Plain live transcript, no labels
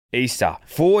Easter.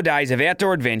 4 days of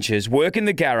outdoor adventures, work in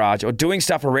the garage or doing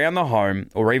stuff around the home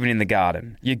or even in the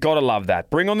garden. You gotta love that.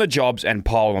 Bring on the jobs and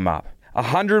pile them up.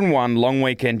 101 long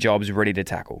weekend jobs ready to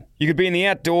tackle. You could be in the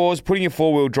outdoors, putting your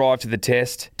four-wheel drive to the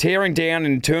test, tearing down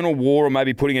an internal wall or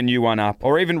maybe putting a new one up,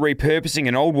 or even repurposing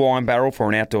an old wine barrel for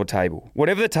an outdoor table.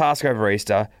 Whatever the task over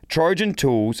Easter, Trojan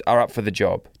Tools are up for the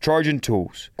job. Trojan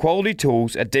Tools. Quality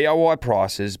tools at DIY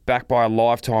prices backed by a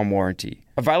lifetime warranty.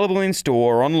 Available in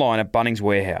store or online at Bunnings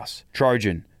Warehouse.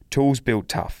 Trojan. Tools built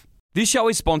tough. This show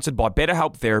is sponsored by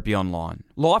BetterHelp Therapy Online.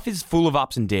 Life is full of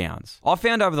ups and downs. I've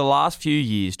found over the last few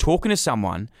years, talking to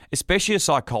someone, especially a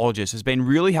psychologist, has been a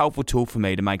really helpful tool for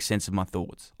me to make sense of my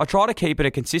thoughts. I try to keep it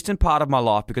a consistent part of my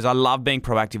life because I love being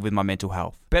proactive with my mental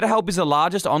health. BetterHelp is the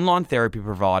largest online therapy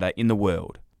provider in the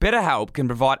world. BetterHelp can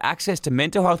provide access to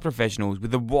mental health professionals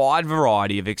with a wide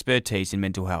variety of expertise in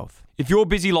mental health. If you're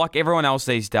busy like everyone else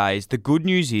these days, the good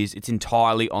news is it's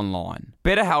entirely online.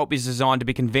 BetterHelp is designed to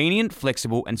be convenient,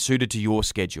 flexible, and suited to your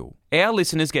schedule. Our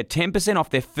listeners get 10% off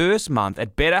their first month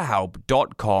at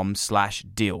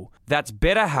betterhelp.com/deal. That's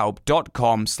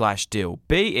betterhelp.com/deal.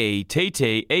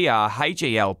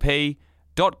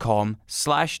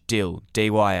 betterhelp.com/deal.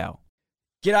 DYL.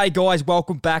 G'day guys,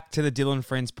 welcome back to the Dylan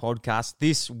Friends podcast.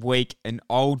 This week, an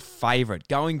old favourite,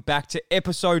 going back to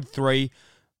episode 3,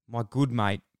 my good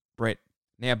mate, Brett.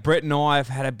 Now, Brett and I have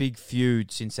had a big feud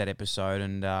since that episode,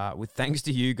 and with thanks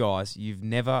to you guys, you've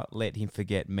never let him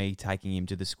forget me taking him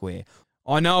to the square.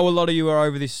 I know a lot of you are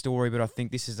over this story, but I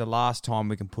think this is the last time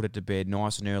we can put it to bed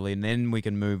nice and early, and then we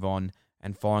can move on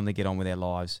and finally get on with our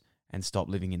lives and stop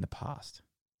living in the past.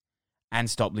 And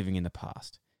stop living in the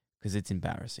past, because it's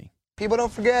embarrassing. People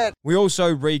don't forget. We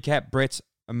also recap Brett's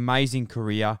amazing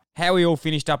career, how he all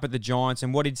finished up at the Giants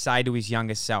and what he'd say to his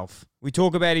younger self. We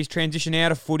talk about his transition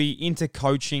out of footy into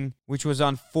coaching, which was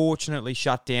unfortunately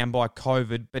shut down by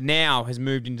COVID, but now has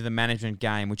moved into the management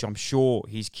game, which I'm sure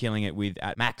he's killing it with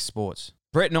at Max Sports.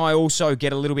 Brett and I also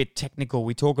get a little bit technical.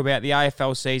 We talk about the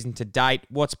AFL season to date,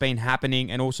 what's been happening,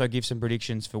 and also give some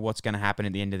predictions for what's going to happen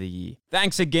at the end of the year.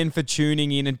 Thanks again for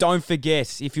tuning in, and don't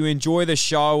forget, if you enjoy the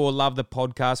show or love the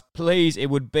podcast, please, it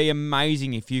would be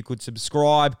amazing if you could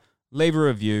subscribe, leave a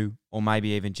review, or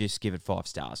maybe even just give it 5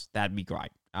 stars. That'd be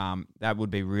great. That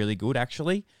would be really good,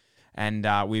 actually, and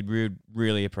we'd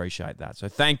really appreciate that. So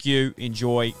thank you.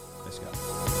 Enjoy. Let's go.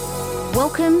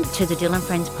 Welcome to the Dylan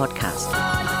Friends podcast.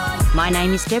 My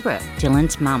name is Deborah,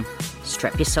 Dylan's mum.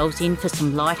 Strap yourselves in for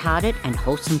some light-hearted and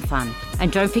wholesome fun.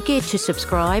 And don't forget to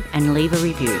subscribe and leave a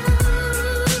review.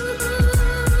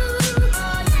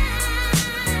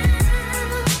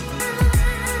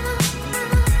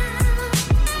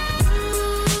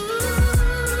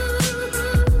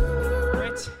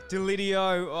 Brett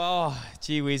Deledio. Oh,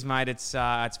 gee whiz, mate. It's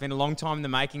been a long time in the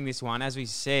making, this one. As we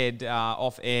said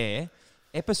off air,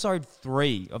 Episode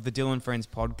 3 of the Dylan Friends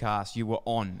podcast, you were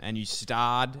on and you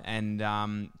starred, and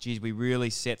geez, we really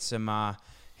set some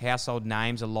household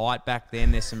names alight back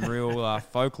then. There's some real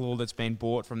folklore that's been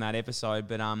bought from that episode,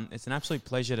 but it's an absolute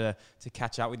pleasure to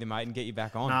catch up with you, mate, and get you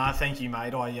back on. Nah, thank you,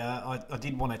 mate. I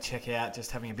did want to check out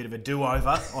just having a bit of a do-over.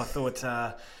 I thought,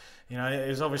 it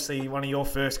was obviously one of your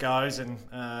first goes, and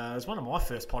it was one of my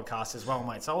first podcasts as well,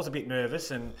 mate, so I was a bit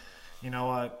nervous, and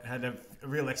I had a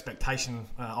real expectation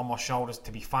on my shoulders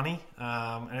to be funny,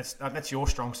 and that's your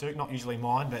strong suit, not usually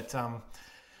mine. But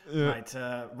mate,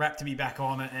 rapt to be back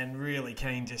on it, and really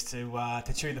keen just to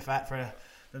chew the fat for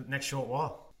the next short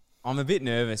while. I'm a bit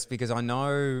nervous because I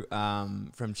know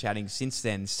from chatting since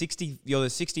then, you're the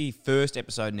 61st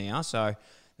episode now, so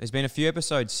there's been a few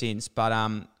episodes since, but I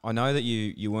know that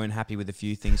you weren't happy with a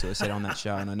few things that were said on that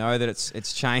show, and I know that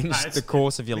it's changed the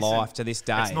course of your life to this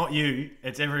day. It's not you,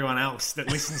 it's everyone else that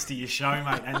listens to your show,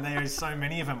 mate, and there's so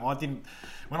many of them.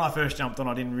 When I first jumped on,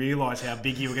 I didn't realise how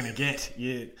big you were going to get.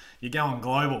 You're going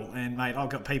global, and mate, I've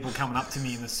got people coming up to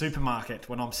me in the supermarket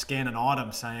when I'm scanning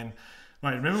items saying,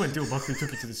 mate, remember when Dill Buckley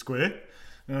took you to the square?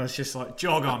 And it's just like,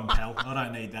 jog on, pal, I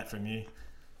don't need that from you.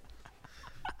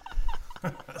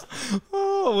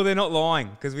 Oh, well, they're not lying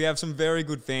because we have some very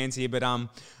good fans here. But,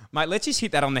 mate, let's just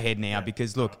hit that on the head now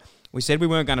because, look, we said we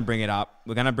weren't going to bring it up.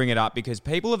 We're going to bring it up because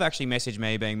people have actually messaged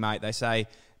me being, mate, they say,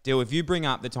 Dill, if you bring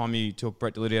up the time you took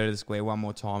Brett Deledio to the square one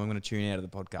more time, I'm going to tune out of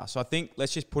the podcast. So I think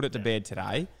let's just put it to bed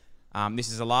today. This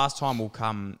is the last time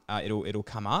it'll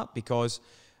come up because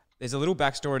there's a little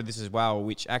backstory to this as well,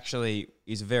 which actually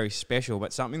is very special,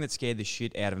 but something that scared the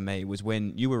shit out of me was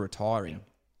when you were retiring.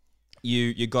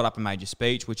 you got up and made your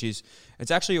speech, which is,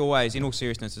 it's actually always, in all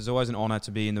seriousness, it's always an honour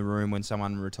to be in the room when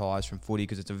someone retires from footy,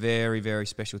 because it's a very, very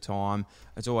special time.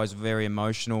 It's always very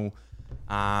emotional,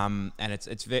 and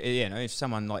it's very, if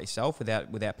someone like yourself,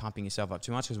 without pumping yourself up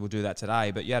too much, because we'll do that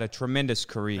today, but you had a tremendous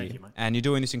career. Thank you, mate. And you're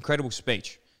doing this incredible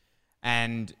speech.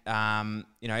 And,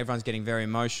 everyone's getting very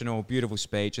emotional, beautiful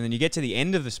speech. And then you get to the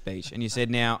end of the speech and you said,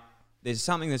 now, there's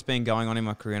something that's been going on in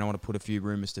my career and I want to put a few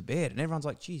rumours to bed. And everyone's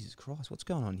like, Jesus Christ, what's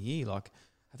going on here? Like,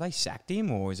 have they sacked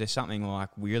him, or is there something like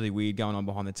really weird going on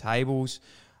behind the tables?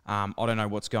 I don't know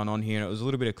what's going on here. And it was a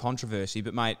little bit of controversy,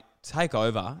 but mate, take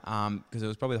over, because it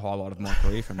was probably the highlight of my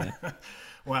career from there.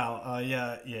 Well,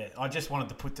 I just wanted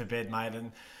to put to bed, mate,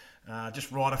 and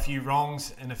just right a few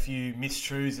wrongs and a few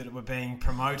mistruths that were being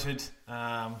promoted.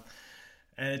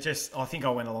 And I think I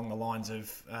went along the lines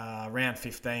of round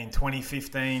 15,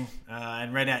 2015,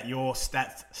 and read out your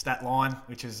stat line,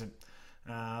 which is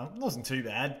wasn't too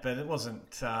bad, but it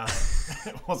wasn't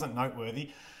it wasn't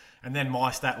noteworthy. And then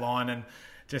my stat line, and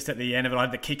just at the end of it, I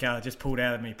had the kicker just pulled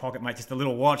out of my pocket, mate, just a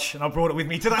little watch, and I brought it with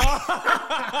me today.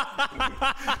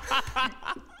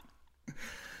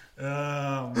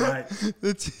 Oh, mate.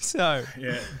 The Tissot.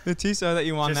 Yeah. The Tissot that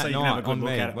you won Just that so you night can have a good on look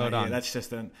me. at it, Well mate. done. Yeah, that's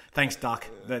just thanks, Duck.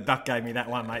 The Duck gave me that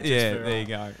one, mate. Yeah, there you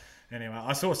go. Anyway,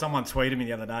 I saw someone tweeted me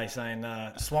the other day saying,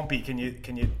 "Swampy, can you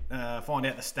find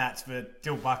out the stats for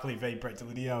Dill Buckley v Brett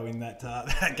Deledio in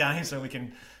that game so we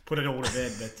can put it all to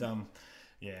bed?" But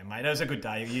yeah, mate, it was a good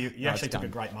day. You actually took a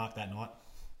great mark that night.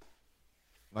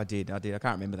 I did. I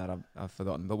can't remember that. I've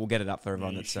forgotten, but we'll get it up for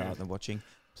everyone that's watching.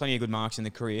 Plenty of good marks in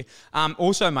the career.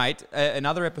 Also, mate,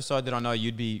 another episode that I know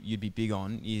you'd be big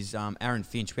on is Aaron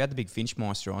Finch. We had the big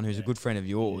Finchmeister on, who's a good friend of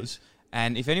yours.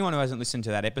 And if anyone who hasn't listened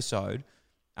to that episode,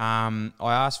 I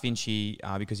asked Finchy,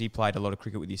 because he played a lot of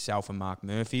cricket with yourself and Mark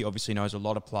Murphy, obviously knows a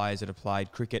lot of players that have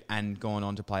played cricket and gone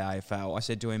on to play AFL. I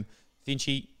said to him,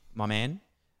 Finchy, my man,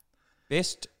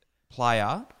 best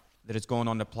player that has gone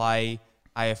on to play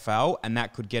AFL and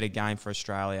that could get a game for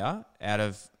Australia out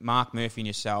of Mark Murphy and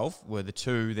yourself were the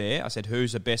two there. I said,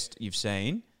 who's the best you've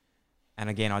seen? And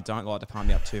again, I don't like to pump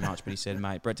me up too much, but he said,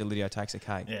 mate, Brett Deledio takes a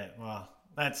cake. Yeah, well,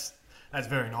 that's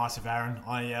very nice of Aaron.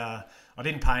 I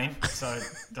didn't pay him, so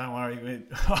don't worry.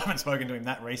 I haven't spoken to him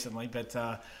that recently, but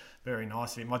very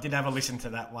nice of him. I did have a listen to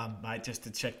that one, mate, just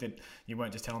to check that you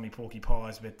weren't just telling me porky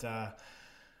pies, but I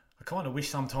kind of wish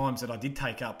sometimes that I did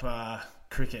take up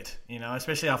cricket,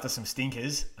 especially after some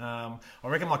stinkers. I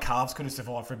reckon my calves could have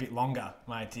survived for a bit longer,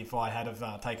 mate, if I had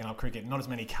have taken up cricket. Not as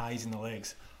many Ks in the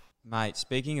legs. Mate,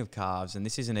 speaking of calves, and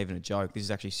this isn't even a joke, this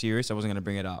is actually serious, I wasn't going to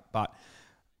bring it up, but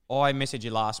I messaged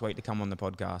you last week to come on the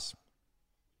podcast.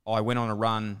 I went on a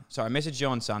run. So I messaged you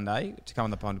on Sunday to come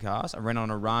on the podcast. I went on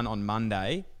a run on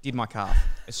Monday, did my calf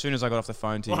as soon as I got off the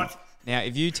phone to you. What? Now,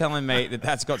 if you're telling me that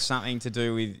that's got something to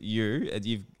do with you,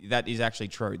 that is actually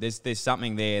true. There's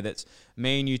something there that's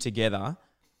me and you together.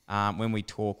 When we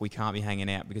talk, we can't be hanging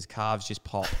out because calves just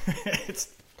pop.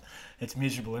 It's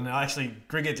miserable. And actually,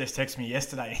 Grigger just texted me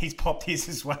yesterday. He's popped his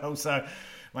as well. So,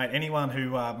 mate, anyone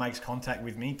who makes contact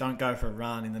with me, don't go for a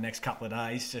run in the next couple of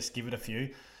days. Just give it a few.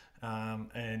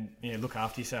 And look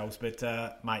after yourselves. But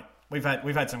mate, we've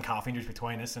had some calf injuries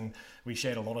between us, and we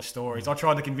shared a lot of stories. I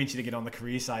tried to convince you to get on the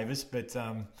career savers, but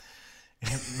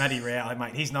Matty Rao,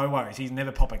 mate, he's no worries. He's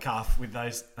never pop a calf with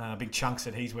those big chunks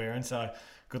that he's wearing. So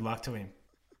good luck to him.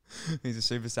 He's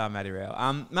a superstar, Matty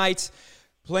Rao. Mate,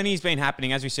 plenty's been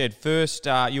happening. As we said, first,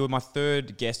 you were my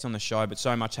third guest on the show, but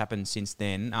so much happened since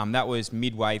then. That was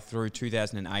midway through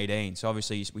 2018. So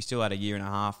obviously we still had a year and a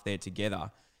half there together.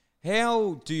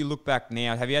 How do you look back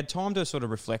now? Have you had time to sort of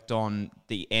reflect on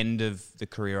the end of the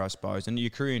career, I suppose, and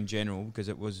your career in general, because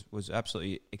it was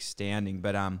absolutely astounding,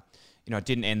 but it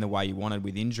didn't end the way you wanted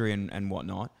with injury and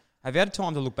whatnot. Have you had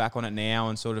time to look back on it now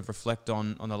and sort of reflect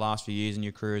on the last few years in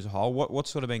your career as a whole? What's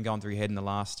sort of been going through your head in the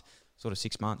last sort of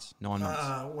 6 months, 9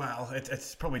 months? Well,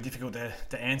 it's probably difficult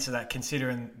to answer that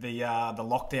considering the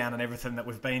lockdown and everything that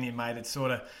we've been in, mate. It's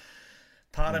sort of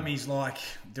part of me's like,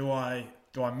 do I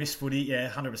miss footy? Yeah,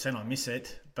 100% I miss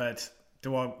it. But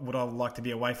would I like to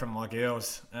be away from my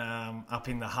girls up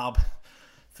in the hub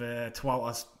for 12? I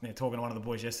was talking to one of the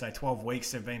boys yesterday. 12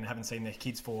 weeks haven't seen their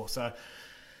kids for. So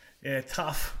yeah,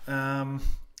 tough.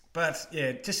 But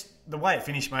yeah, just the way it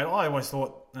finished, mate. I always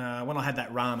thought when I had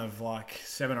that run of like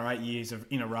 7 or 8 years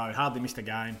in a row, hardly missed a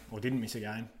game or didn't miss a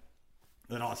game,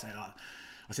 that I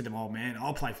said to my old man,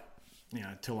 I'll play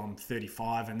till I'm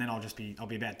 35, and then I'll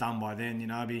be about done by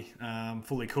then. I'll be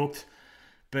fully cooked.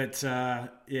 But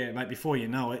yeah, mate, before you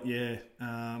know it,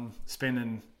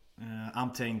 spending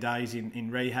umpteen days in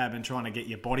rehab and trying to get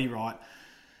your body right.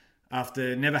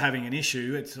 after never having an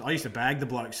issue, I used to bag the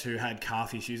blokes who had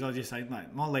calf issues. I just say,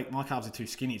 mate, my calves are too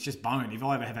skinny. It's just bone. If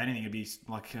I ever have anything, it'd be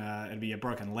like it'd be a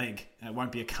broken leg. It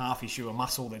won't be a calf issue, a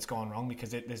muscle that's gone wrong,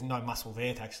 because there's no muscle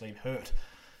there to actually hurt.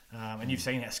 And you've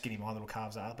seen how skinny my little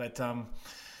calves are. But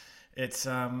it's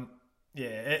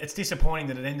disappointing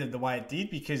that it ended the way it did,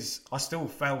 because I still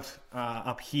felt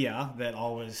up here that I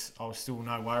was still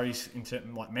no worries in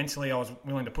terms, like, mentally. I was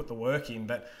willing to put the work in,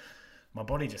 but my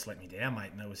body just let me down,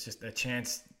 mate. And there was just a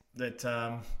chance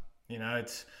that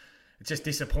it's just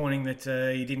disappointing that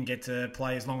you didn't get to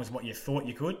play as long as what you thought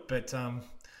you could. But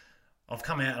I've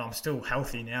come out and I'm still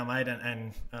healthy now, mate,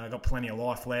 and got plenty of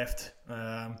life left.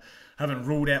 Haven't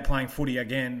ruled out playing footy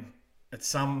again at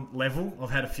some level. I've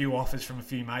had a few offers from a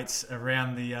few mates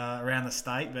around the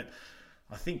state, but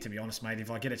I think, to be honest, mate,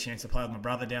 if I get a chance to play with my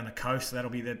brother down the coast,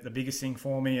 that'll be the biggest thing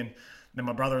for me. And then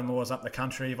my brother-in-law's up the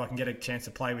country. If I can get a chance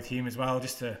to play with him as well,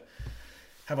 just to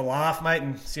have a laugh, mate,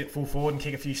 and sit full forward and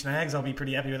kick a few snags, I'll be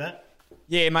pretty happy with that.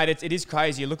 Yeah, mate, it is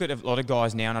crazy. You look at a lot of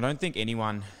guys now, and I don't think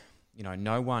anyone,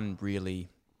 no one really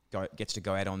gets to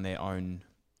go out on their own,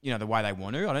 the way they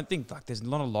want to. I don't think, there's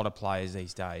not a lot of players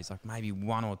these days, like maybe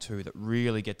one or two that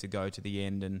really get to go to the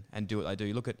end and do what they do.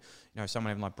 You look at,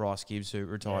 someone even like Bryce Gibbs, who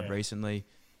retired recently.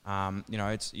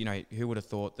 Who would have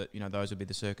thought that, those would be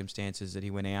the circumstances that he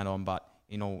went out on, but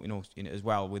in all, as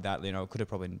well with that, it could have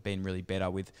probably been really better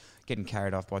with getting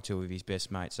carried off by two of his best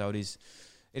mates. So it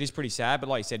is pretty sad, but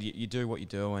like you said, you do what you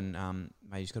do, and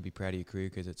mate, you just got to be proud of your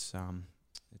career, because it's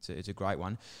a great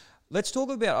one. Let's talk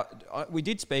about, we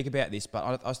did speak about this,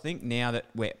 but I think now that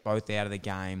we're both out of the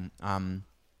game,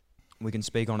 we can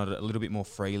speak on it a little bit more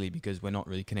freely, because we're not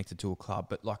really connected to a club.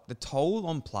 But like the toll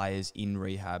on players in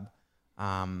rehab,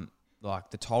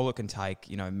 like the toll it can take,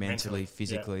 mentally,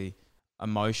 physically,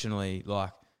 emotionally,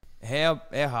 like how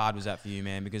hard was that for you,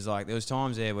 man? Because like there was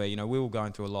times there where, we were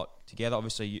going through a lot together.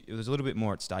 Obviously, it was a little bit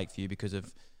more at stake for you because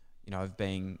of, of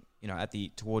being,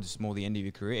 towards more the end of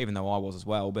your career, even though I was as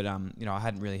well. But, I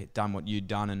hadn't really done what you'd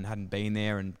done and hadn't been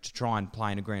there, and to try and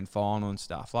play in a grand final and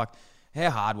stuff. Like, how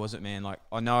hard was it, man? Like,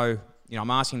 I know, I'm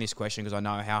asking this question because I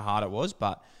know how hard it was,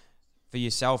 but for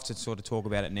yourself to sort of talk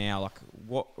about it now, like,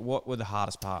 what were the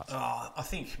hardest parts? I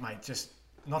think, mate, just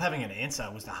not having an answer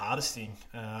was the hardest thing.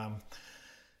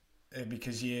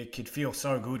 Because you could feel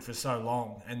so good for so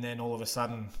long, and then all of a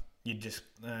sudden you'd just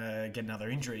get another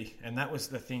injury. And that was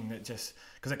the thing that just,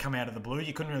 because it come out of the blue,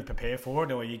 you couldn't really prepare for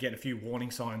it, or you get a few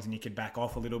warning signs and you could back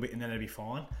off a little bit and then it'd be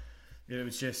fine. It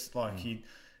was just like,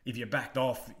 if you backed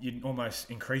off, you'd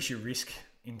almost increase your risk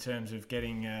in terms of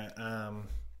getting an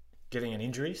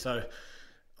injury. So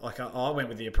like I went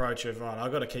with the approach of, right,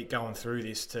 I've got to keep going through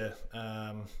this to,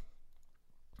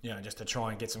 just to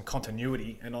try and get some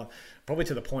continuity. And I probably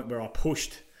to the point where I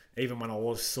pushed even when I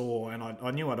was sore, and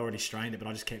I knew I'd already strained it, but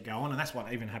I just kept going. And that's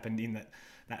what even happened in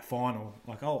that final.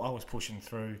 Like I was pushing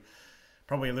through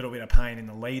probably a little bit of pain in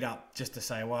the lead up, just to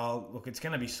say, well, look, it's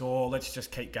going to be sore. Let's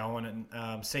just keep going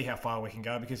and see how far we can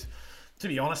go. Because to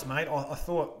be honest, mate, I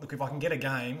thought, look, if I can get a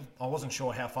game, I wasn't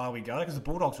sure how far we'd go, because the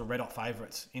Bulldogs were red hot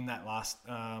favourites in that last,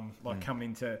 coming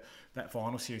into that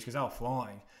final series, because they were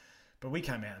flying. But we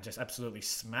came out and just absolutely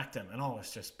smacked them, and I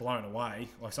was just blown away.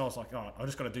 So I was like, I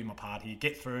just got to do my part here,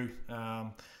 get through.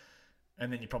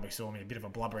 And then you probably saw me a bit of a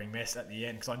blubbering mess at the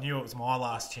end, because I knew it was my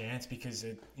last chance, because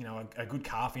a good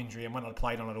calf injury, and when I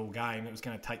played on it all game, it was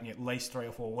going to take me at least 3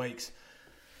 or 4 weeks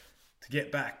to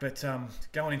get back. But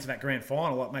going into that grand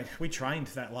final, like, mate, we trained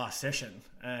that last session,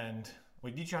 and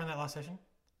did you train that last session?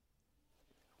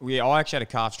 Yeah, I actually had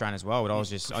a calf strain as well, but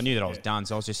I knew that I was done,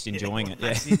 so I was just enjoying it.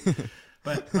 Yeah.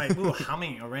 But, mate, we were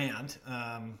humming around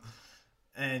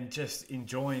and just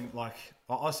enjoying, like,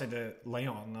 I said to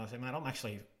Leon, I said, mate, I'm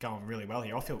actually going really well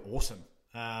here. I feel awesome.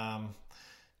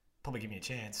 Probably give me a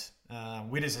chance.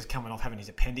 Witters is coming off having his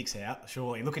appendix out,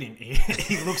 surely. Look at him.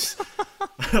 He looks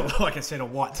like a set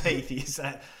of white teeth. He's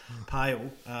that pale.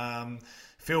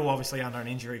 Phil, obviously, under an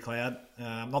injury cloud.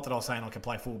 Not that I was saying I could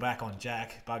play full back on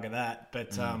Jack, bugger that.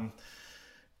 But,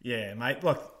 yeah, mate,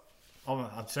 look,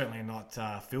 I'm certainly not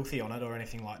filthy on it or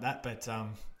anything like that, but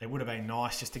it would have been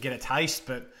nice just to get a taste.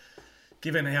 But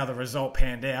given how the result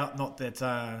panned out, not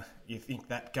that you think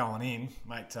that going in,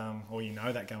 mate,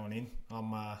 or that going in,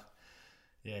 I'm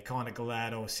kind of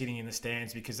glad I was sitting in the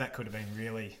stands, because that could have been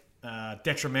really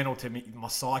detrimental to me, my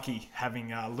psyche,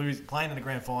 having playing in the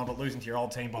grand final but losing to your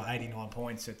old team by 89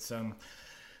 points. It's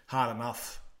hard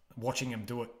enough watching them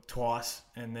do it twice,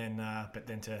 and then but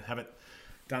then to have it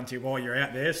done to you while you're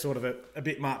out there, sort of a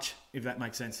bit much, if that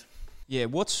makes sense. Yeah,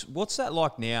 what's that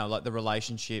like now? Like the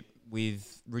relationship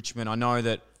with Richmond? I know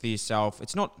that for yourself,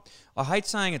 it's not, I hate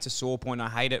saying it's a sore point. I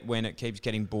hate it when it keeps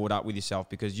getting brought up with yourself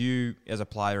because you as a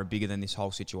player are bigger than this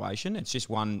whole situation. It's just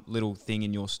one little thing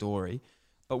in your story.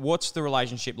 But what's the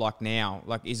relationship like now?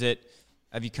 Like,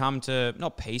 have you come to,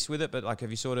 not peace with it, but like,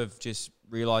 have you sort of just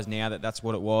realised now that that's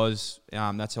what it was?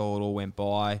 That's how it all went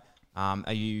by.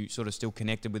 Are you sort of still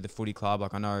connected with the footy club?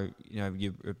 Like, I know,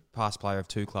 you're a past player of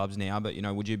 2 clubs now, but,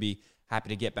 would you be happy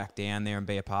to get back down there and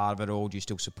be a part of it all? Do you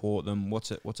still support them?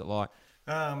 What's it like?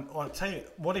 I'll tell you,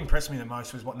 what impressed me the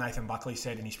most was what Nathan Buckley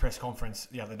said in his press conference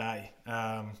the other day.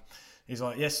 He's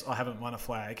like, yes, I haven't won a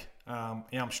flag.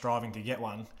 I'm striving to get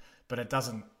one, but it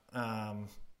doesn't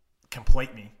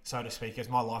complete me, so to speak, as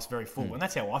my life's very full. And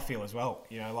that's how I feel as well.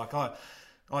 Like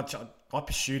I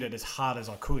pursued it as hard as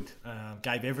I could,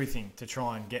 gave everything to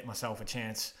try and get myself a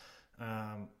chance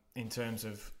in terms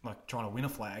of like trying to win a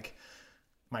flag.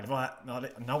 Mate,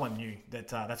 no one knew that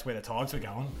that's where the Tigers were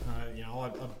going.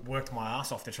 I worked my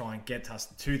ass off to try and get us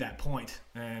to that point,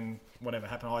 and whatever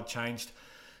happened, I changed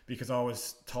because I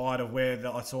was tired of where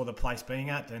I saw the place being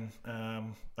at, and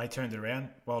they turned it around.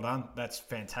 Well done. That's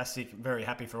fantastic. Very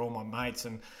happy for all my mates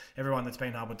and everyone that's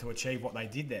been able to achieve what they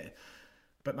did there.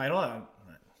 But, mate,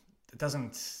 it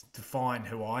doesn't define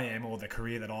who I am or the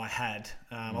career that I had.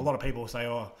 A lot of people say,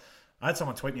 I had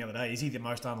someone tweet me the other day, is he the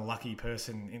most unlucky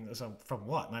person in? So from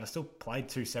what, mate? I still played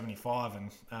 275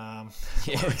 and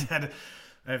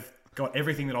I've got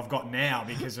everything that I've got now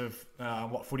because of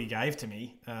what footy gave to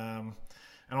me. And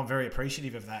I'm very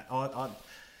appreciative of that.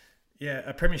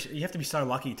 A premiership, you have to be so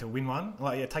lucky to win one.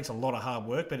 Like, it takes a lot of hard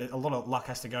work, but a lot of luck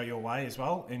has to go your way as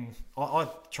well. And I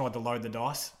tried to load the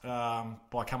dice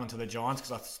by coming to the Giants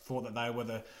because I thought that they were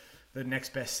the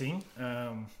next best thing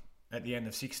at the end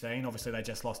of 16. Obviously, they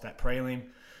just lost that prelim.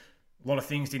 A lot of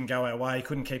things didn't go our way.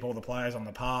 Couldn't keep all the players on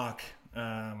the park.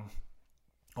 I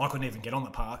couldn't even get on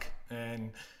the park.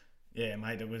 And, yeah,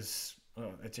 mate, it is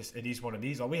what it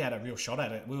is. Like, we had a real shot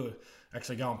at it. We were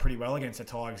actually going pretty well against the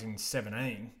Tigers in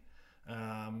 17.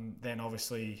 Then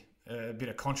obviously a bit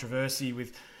of controversy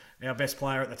with our best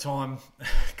player at the time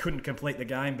couldn't complete the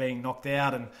game, being knocked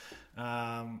out, and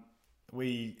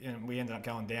we ended up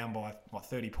going down by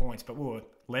 30 points, but we were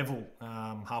level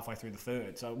halfway through the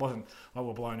third, so it wasn't like we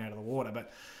were blown out of the water.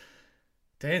 But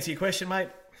to answer your question, mate,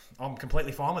 I'm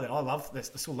completely fine with it. I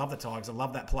still love the Tigers. I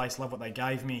love that place, love what they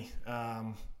gave me.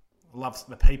 Love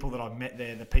the people that I've met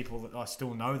there, the people that I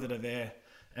still know that are there.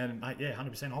 And, mate, yeah,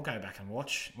 100%, I'll go back and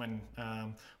watch when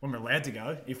we're allowed to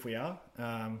go, if we are.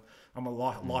 I'm a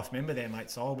life member there, mate,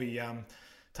 so I'll be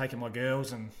taking my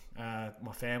girls and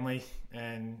my family,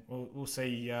 and we'll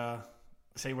see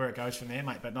where it goes from there,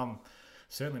 mate. But I'm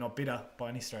certainly not bitter by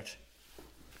any stretch.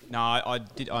 No,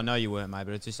 I know you weren't, mate,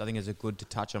 but I think it's good to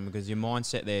touch on because your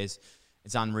mindset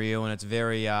it's unreal, and it's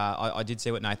very. I did see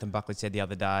what Nathan Buckley said the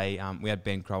other day. We had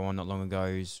Ben Crow on not long ago,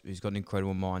 who's got an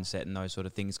incredible mindset and those sort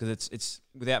of things. Because it's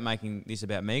without making this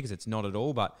about me, because it's not at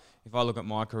all. But if I look at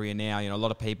my career now, a lot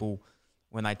of people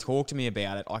when they talk to me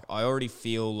about it, I already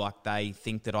feel like they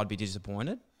think that I'd be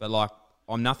disappointed. But like,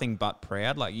 I'm nothing but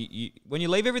proud. Like you when you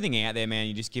leave everything out there, man,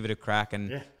 you just give it a crack,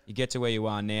 and you get to where you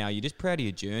are now. You're just proud of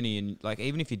your journey, and like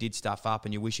even if you did stuff up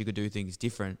and you wish you could do things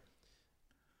different.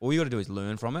 All you got to do is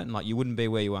learn from it, and like you wouldn't be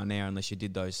where you are now unless you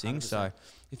did those things. 100%. So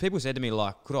if people said to me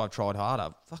like, could I have tried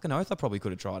harder? Fucking oath, I probably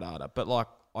could have tried harder. But like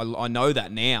I know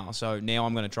that now, so now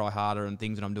I'm going to try harder and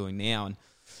things that I'm doing now.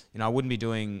 And I wouldn't be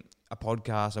doing a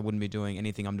podcast. I wouldn't be doing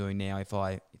anything I'm doing now if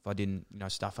I didn't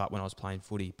stuff up when I was playing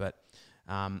footy. But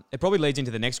it probably leads into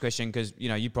the next question because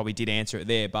you probably did answer it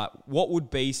there. But what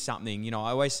would be something? I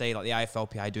always see like the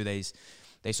AFLPA do these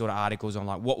sort of articles on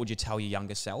like what would you tell your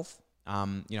younger self?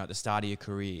 At the start of your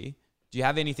career, do you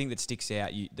have anything that sticks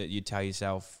out that you tell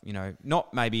yourself,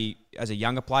 not maybe as a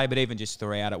younger player, but even just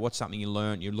throughout it? What's something you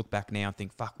learned, you look back now and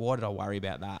think, fuck, why did I worry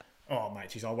about that? Oh, mate,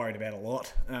 geez, I worried about a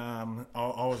lot.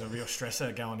 I was a real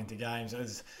stressor going into games.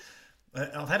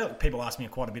 I've had people ask me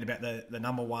quite a bit about the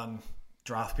number one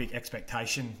draft pick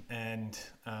expectation and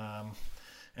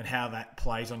how that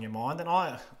plays on your mind. And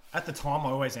at the time, I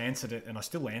always answered it, and I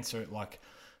still answer it like,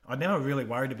 I never really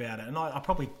worried about it, and I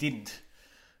probably didn't.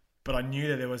 But I knew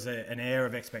that there was an air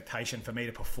of expectation for me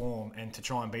to perform and to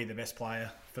try and be the best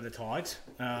player for the Tigers.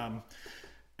 And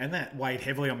that weighed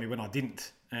heavily on me when I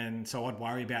didn't. And so I'd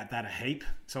worry about that a heap.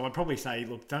 So I'd probably say,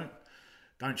 look, don't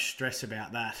stress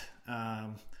about that.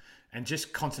 And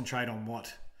just concentrate on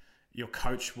what your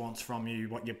coach wants from you,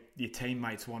 what your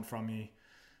teammates want from you.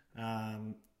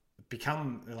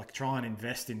 Try and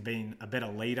invest in being a better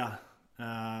leader.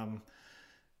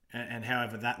 And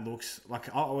however that looks,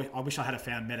 like I wish I had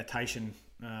found meditation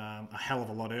a hell of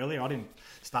a lot earlier. I didn't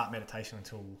start meditation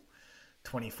until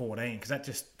 2014, because that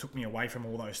just took me away from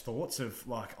all those thoughts of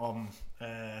like I'm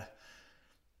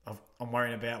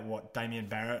worrying about what Damien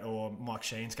Barrett or Mike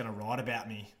Sheen's going to write about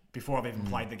me before I've even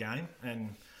played the game,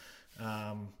 and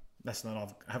that's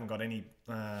not. I haven't got any.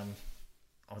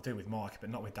 I'll do with Mike, but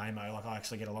not with Damo. Like I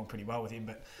actually get along pretty well with him,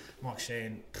 but Mike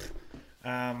Sheen,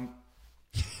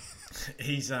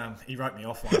 he wrote me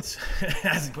off once.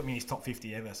 Hasn't put me in his top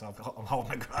 50 ever, so I'm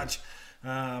holding a grudge.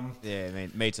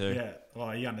 Me too. Yeah,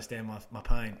 well, you understand my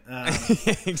pain.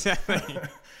 Exactly.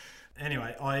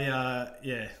 Anyway,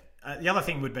 the other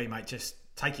thing would be, mate, just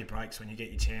take your breaks when you get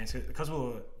your chance, because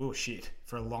we were shit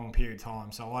for a long period of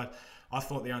time. So I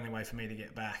thought the only way for me to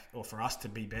get back, or for us to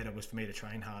be better, was for me to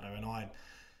train harder. And I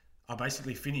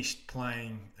basically finished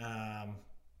playing,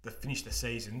 finished the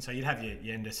season. So you'd have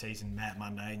your end of season mat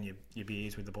Monday and your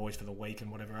beers with the boys for the week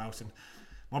and whatever else. And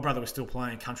my brother was still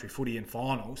playing country footy in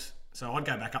finals. So I'd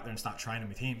go back up there and start training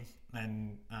with him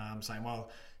and saying, well,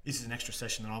 this is an extra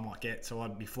session that I might get. So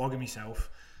I'd be flogging myself.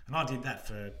 And I did that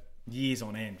for years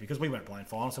on end because we weren't playing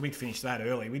finals. So we'd finish that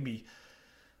early. I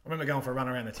remember going for a run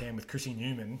around the town with Chrissy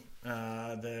Newman.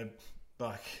 Our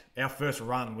first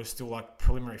run was still like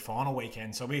preliminary final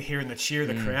weekend. So we were hearing the cheer of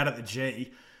the crowd at the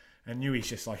G and knew he's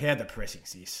just like, how depressing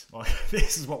is this? Like,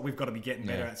 this is what we've got to be getting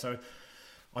better at. So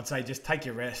I'd say just take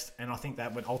your rest, and I think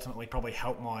that would ultimately probably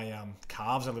help my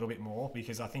calves a little bit more,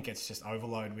 because I think it's just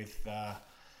overload with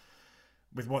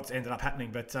what's ended up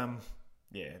happening. But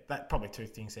that probably two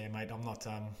things there, mate. I'm not,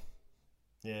 I'm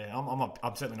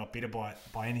certainly not bitter by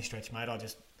any stretch, mate. I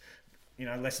just,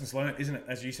 lessons learned, isn't it?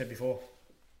 As you said before.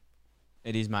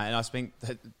 It is, mate. And I think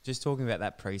that just talking about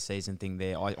that pre-season thing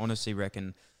there, I honestly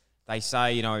reckon. They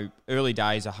say, early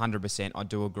days, 100%. I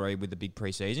do agree with the big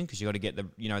pre-season, because you got to get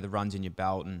the runs in your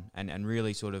belt and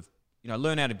really sort of,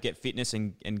 learn how to get fitness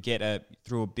and get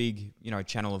through a big,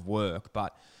 channel of work.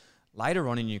 But later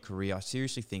on in your career, I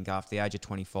seriously think after the age of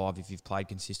 25, if you've played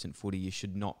consistent footy, you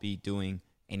should not be doing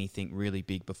anything really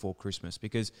big before Christmas.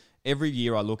 Because every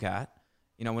year I look at,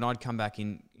 when I'd come back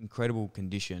in incredible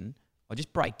condition, I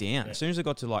just break down. As soon as I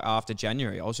got to after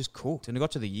January, I was just cooked. And I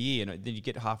got to the year, and then you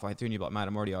get halfway through and you're like, mate,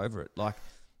 I'm already over it. Like,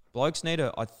 blokes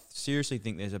I seriously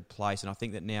think there's a place, and I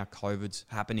think that now COVID's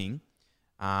happening.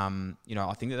 I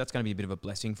think that's going to be a bit of a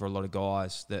blessing for a lot of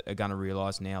guys that are going to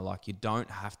realise now, like, you don't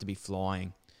have to be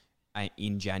flying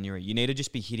in January. You need to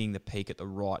just be hitting the peak at the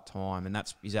right time. And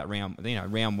is that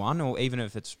round one, or even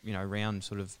if it's, round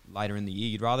sort of later in the year,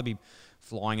 you'd rather be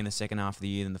flying in the second half of the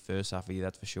year than the first half of the year,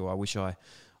 that's for sure. I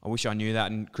wish I knew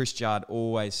that. And Chris Judd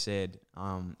always said,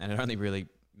 and it only really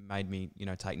made me,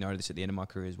 take note of this at the end of my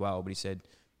career as well, but he said,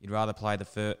 you'd rather play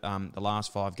the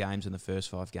last 5 games than the first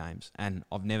 5 games. And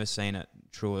I've never seen a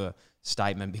truer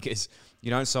statement, because you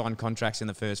don't sign contracts in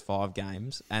the first 5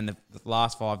 games, and the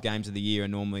last 5 games of the year are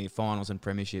normally finals and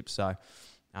premierships. So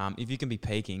if you can be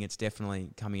peaking, it's definitely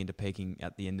coming into peaking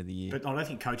at the end of the year. But I don't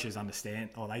think coaches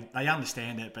understand, or they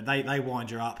understand it, but they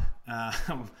wind you up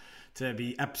to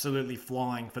be absolutely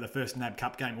flying for the first NAB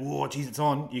Cup game. Oh, geez, it's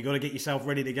on. You got to get yourself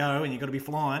ready to go, and you got to be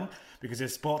flying, because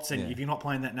there's spots, and if you're not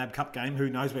playing that NAB Cup game, who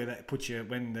knows where that puts you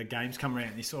when the games come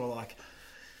around. You're sort of like,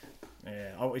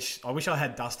 I wish I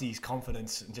had Dusty's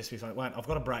confidence and just be like, wait, I've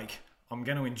got a break. I'm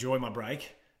going to enjoy my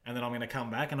break, and then I'm going to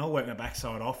come back and I'll work my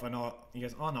backside off. And he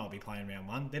goes, oh no, I'll be playing round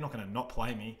 1. They're not going to not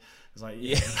play me. It's like,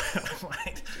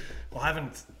 I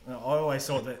always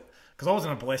thought that, because I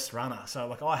wasn't a blessed runner,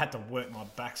 so I had to work my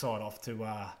backside off to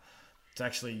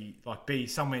actually be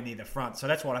somewhere near the front. So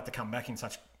that's why I had to come back in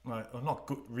such not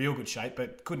good, real good shape,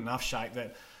 but good enough shape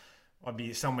that I'd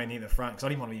be somewhere near the front, because I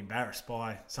didn't want to be embarrassed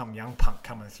by some young punk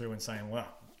coming through and saying, well,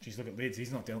 geez, look at Lids,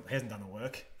 hasn't done the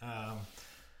work.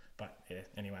 But yeah,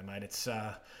 anyway, mate, it's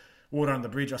water under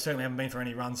the bridge. I certainly haven't been for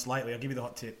any runs lately. I'll give you the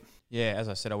hot tip. Yeah, as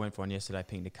I said, I went for one yesterday,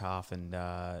 pinged a calf, and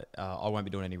I won't be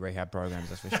doing any rehab programs,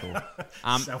 that's for sure.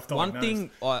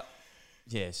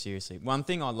 Seriously. One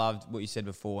thing I loved what you said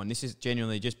before, and this is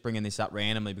genuinely just bringing this up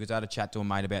randomly because I had a chat to a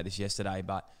mate about this yesterday,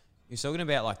 but you're talking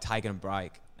about taking a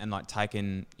break and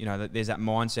taking, there's that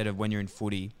mindset of when you're in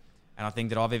footy, and I think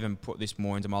that I've even put this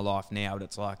more into my life now, but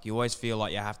it's you always feel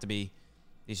like you have to be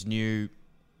this new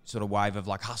sort of wave of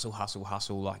hustle.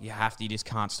 You just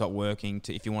can't stop working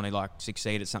if you want to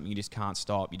succeed at something. You just can't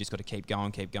stop. You just got to keep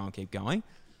going.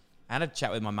 I had a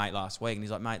chat with my mate last week, and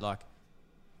he's like, mate,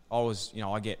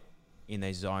 I get in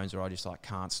these zones where I just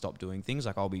can't stop doing things.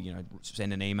 I'll be,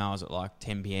 sending emails at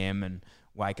 10 p.m. and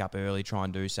wake up early, try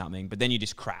and do something, but then you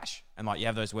just crash. And you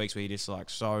have those weeks where you're just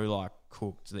so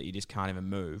cooked that you just can't even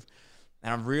move.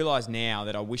 And I've realised now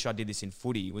that I wish I did this in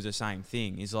footy was the same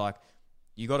thing. Is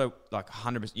you got to like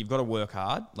 100%. You've got to work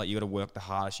hard. Like you got to work the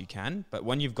hardest you can. But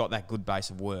when you've got that good base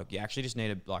of work, you actually just need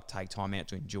to like take time out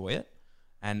to enjoy it.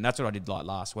 And that's what I did like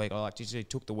last week. I like just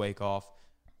took the week off.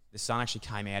 The sun actually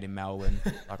came out in Melbourne.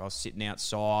 Like I was sitting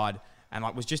outside and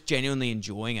like was just genuinely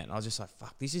enjoying it. And I was just like,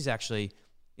 fuck, this is actually,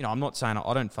 you know, I'm not saying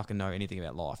I don't fucking know anything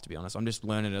about life, to be honest. I'm just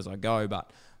learning as I go.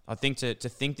 But I think to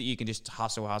think that you can just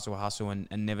hustle and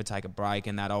never take a break,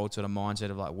 and that old sort of mindset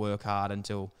of like work hard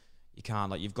until you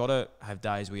can't. Like you've got to have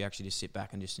days where you actually just sit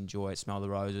back and just enjoy it, smell the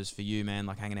roses. For you, man,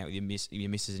 like hanging out with your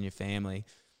missus and your family,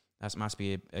 that must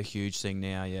be a huge thing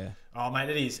now, yeah. Oh, mate,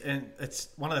 it is. And it's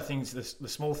one of the things, the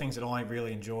small things that I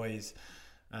really enjoy is,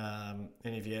 and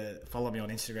if you follow me on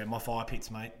Instagram, my fire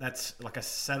pits, mate, that's like a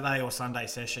Saturday or Sunday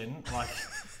session. Like,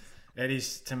 it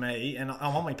is to me. And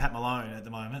I'm on my Pat Malone at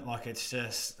the moment. Like, it's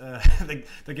just, the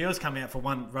girls come out for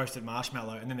one roasted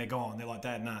marshmallow and then they're gone. They're like,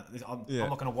 Dad, no, I'm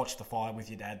not going to watch the fire with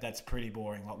you, Dad. That's pretty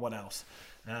boring. Like, what else?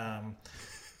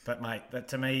 But mate, that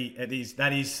to me,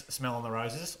 that is smelling the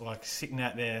roses. Like sitting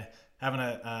out there having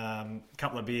a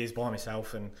couple of beers by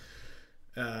myself,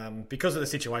 and because of the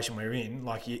situation we're in,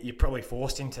 like you're probably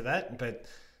forced into that. But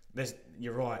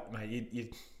you're right,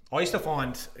 mate. I used to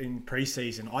find in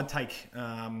pre-season, I'd take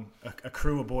a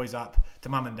crew of boys up to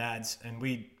mum and dad's, and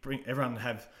we'd bring everyone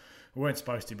we weren't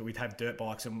supposed to, but we'd have dirt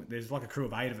bikes, and there's like a crew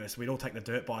of 8 of us. We'd all take the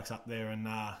dirt bikes up there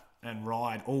and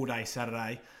ride all day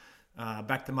Saturday.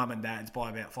 Back to mum and dad's by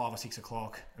about 5 or 6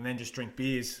 o'clock, and then just drink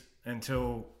beers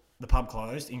until the pub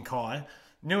closed in Kai.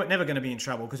 Knew it never going to be in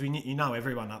trouble because you know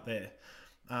everyone up there.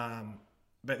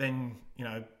 But then, you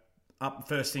know, up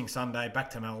first thing Sunday, back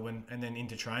to Melbourne, and then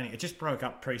into training. It just broke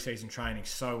up pre-season training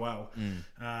so well.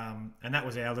 And that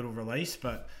was our little release.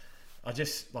 But I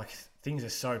just, like, things are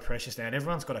so precious now. And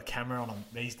everyone's got a camera on them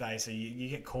these days, so you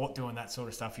get caught doing that sort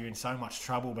of stuff, you're in so much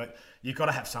trouble. But you've got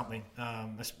to have something.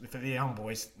 For the young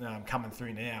boys coming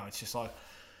through now, it's just like,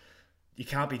 you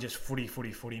can't be just footy,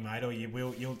 mate, or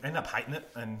you'll end up hating it.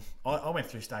 And I went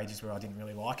through stages where I didn't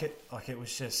really like it. Like, it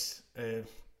was just, it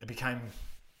became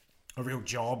a real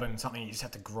job and something you just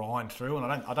have to grind through. And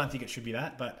I don't think it should be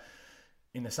that. But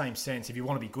in the same sense, if you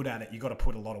want to be good at it, you've got to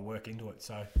put a lot of work into it.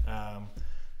 So,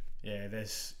 yeah,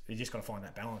 you just got to find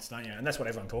that balance, don't you? And that's what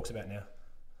everyone talks about now.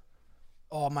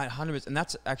 Oh, mate, 100%. And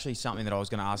that's actually something that I was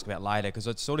going to ask about later, because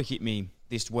it sort of hit me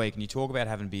this week. And you talk about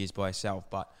having beers by yourself,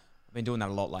 but I've been doing that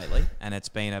a lot lately, and it's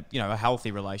been a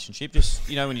healthy relationship. Just,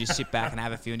 you know, when you just sit back and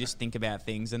have a few and just think about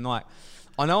things. And like,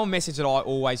 I know a message that I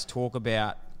always talk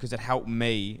about, because it helped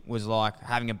me, was like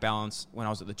having a balance when I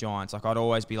was at the Giants. Like, I'd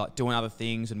always be like doing other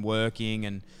things and working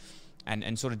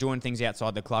and sort of doing things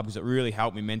outside the club, because it really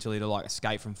helped me mentally to like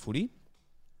escape from footy.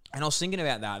 And I was thinking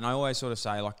about that, and I always sort of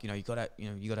say, like, you got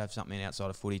to have something outside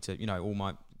of footy to, you know, all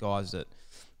my guys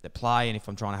that play, and if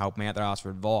I'm trying to help them out, they ask for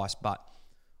advice. But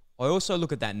I also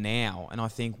look at that now and I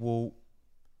think, well,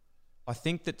 I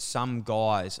think that some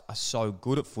guys are so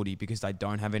good at footy because they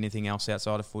don't have anything else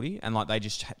outside of footy, and like they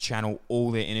just channel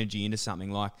all their energy into something.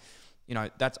 Like, you know,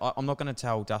 I'm not going to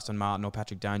tell Dustin Martin or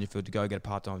Patrick Dangerfield to go get a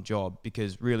part-time job,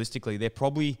 because realistically they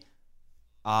probably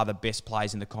are the best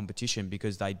players in the competition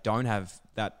because they don't have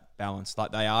that balance.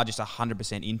 Like, they are just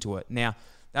 100% into it. Now,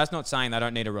 that's not saying they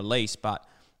don't need a release, but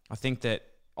I think that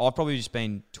I've probably just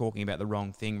been talking about the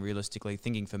wrong thing, realistically.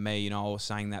 Thinking for me, you know, I was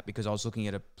saying that because I was looking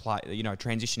at a play, you know,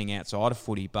 transitioning outside of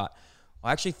footy. But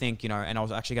I actually think, you know, and I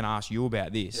was actually going to ask you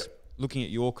about this. Yep. Looking at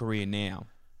your career now,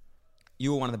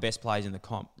 you were one of the best players in the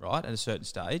comp, right, at a certain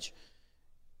stage.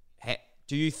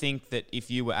 Do you think that if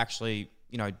you were actually,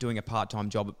 you know, doing a part-time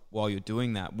job while you're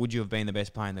doing that, would you have been the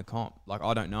best player in the comp? Like,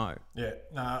 I don't know. Yeah,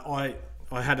 no,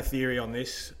 I had a theory on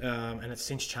this, and it's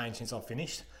since changed since I've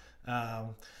finished. I've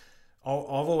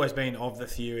always been of the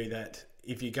theory that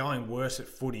if you're going worse at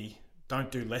footy,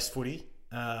 don't do less footy.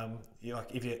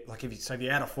 If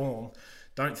you're out of form,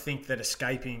 don't think that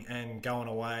escaping and going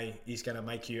away is going to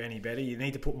make you any better. You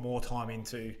need to put more time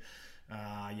into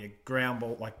your ground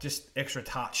ball, like just extra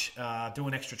touch, do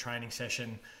an extra training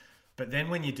session. But then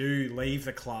when you do leave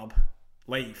the club,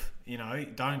 leave. You know,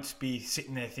 don't be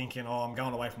sitting there thinking, oh, I'm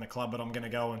going away from the club, but I'm going to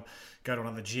go to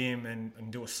another gym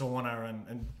and do a sauna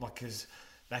and like, because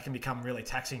that can become really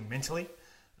taxing mentally.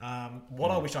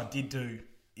 What I wish I did do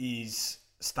is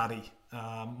study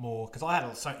more,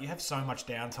 because you have so much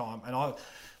downtime. And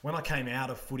when I came out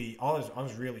of footy, I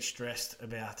was really stressed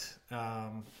about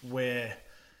where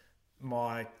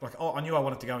I knew I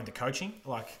wanted to go into coaching.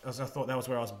 Like, I thought that was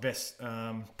where I was best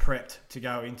prepped to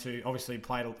go into. Obviously,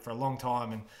 played for a long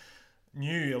time and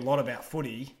knew a lot about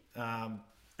footy. And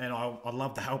I'd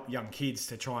love to help young kids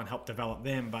to try and help develop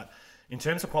them, but in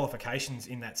terms of qualifications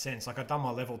in that sense, like I've done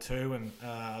my level 2 and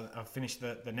I've finished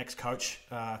the next coach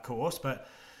course, but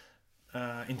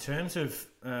in terms of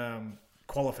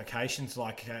qualifications,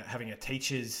 like having a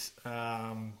teacher's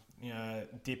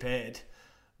dip ed,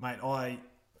 mate, I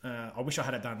wish I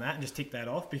had done that and just ticked that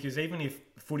off, because even if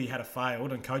footy had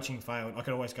failed and coaching failed, I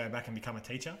could always go back and become a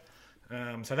teacher.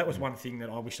 So that was one thing that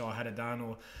I wish I had done.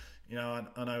 Or,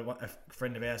 I know a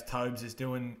friend of ours, Tobes, is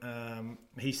doing.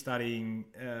 He's studying.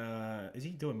 Is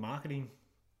he doing marketing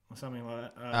or something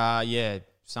like that? Yeah,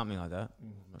 something like that.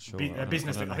 I'm not sure. A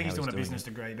business. I think he's doing a business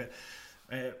degree, but.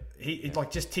 He like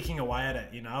just ticking away at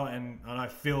it, and I know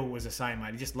Phil was the same,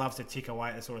 mate. He just loves to tick away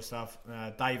at that sort of stuff.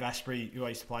 Dave Ashbury, who I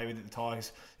used to play with at the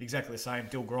Tigers, exactly the same.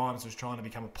 Dill Grimes was trying to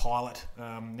become a pilot,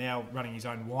 now running his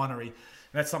own winery.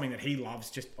 And that's something that he loves,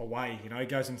 just away. He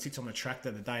goes and sits on the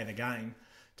tractor the day of the game,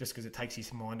 just because it takes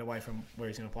his mind away from where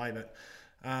he's going to play. But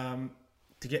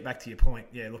to get back to your point,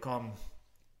 yeah, look,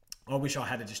 I wish I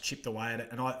had just chipped away at it,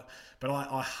 but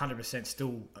I 100%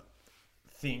 still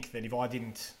think that if I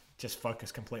didn't just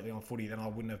focus completely on footy, then I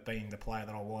wouldn't have been the player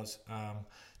that I was,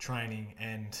 training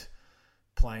and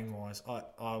playing wise. I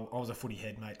was a footy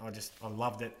head, mate. I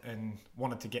loved it and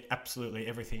wanted to get absolutely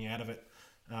everything out of it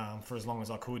for as long as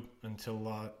I could until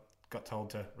I got told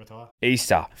to retire.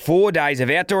 Easter. 4 days of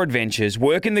outdoor adventures,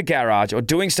 work in the garage or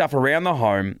doing stuff around the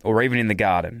home or even in the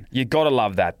garden. You got to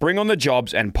love that. Bring on the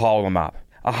jobs and pile them up.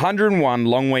 101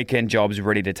 long weekend jobs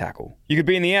ready to tackle. You could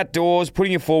be in the outdoors,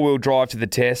 putting your 4-wheel drive to the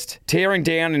test, tearing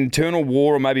down an internal wall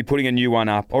or maybe putting a new one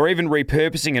up, or even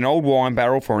repurposing an old wine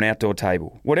barrel for an outdoor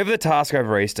table. Whatever the task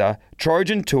over Easter,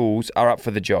 Trojan Tools are up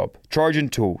for the job. Trojan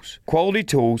Tools. Quality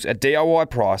tools at DIY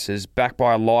prices backed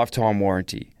by a lifetime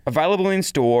warranty. Available in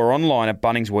store or online at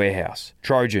Bunnings Warehouse.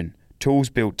 Trojan. Tools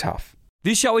built tough.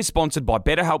 This show is sponsored by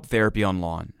BetterHelp Therapy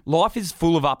Online. Life is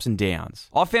full of ups and downs.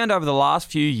 I've found over the last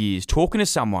few years, talking to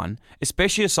someone,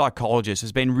 especially a psychologist,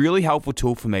 has been a really helpful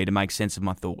tool for me to make sense of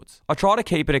my thoughts. I try to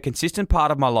keep it a consistent part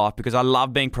of my life because I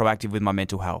love being proactive with my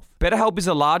mental health. BetterHelp is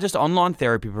the largest online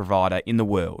therapy provider in the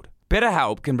world.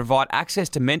 BetterHelp can provide access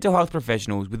to mental health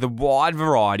professionals with a wide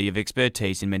variety of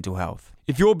expertise in mental health.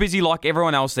 If you're busy like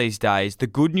everyone else these days, the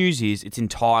good news is it's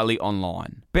entirely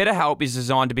online. BetterHelp is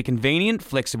designed to be convenient,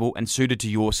 flexible, and suited to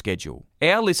your schedule.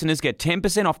 Our listeners get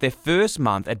 10% off their first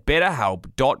month at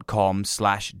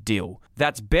betterhelp.com/dill.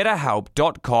 That's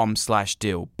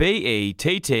betterhelp.com/dill.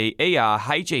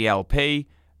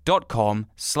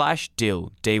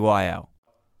 betterhelp.com/dill. DYL.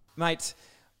 Mate,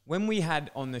 when we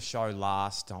had on the show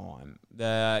last time,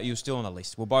 you were still on the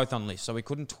list. We're both on the list, so we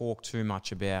couldn't talk too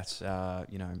much about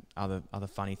other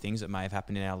funny things that may have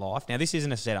happened in our life. Now, this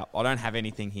isn't a setup. I don't have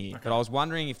anything here, but I was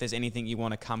wondering if there's anything you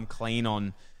want to come clean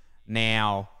on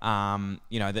now.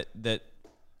 That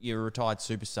you're a retired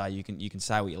superstar. You can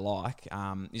say what you like.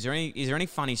 Is there any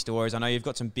funny stories? I know you've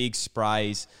got some big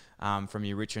sprays from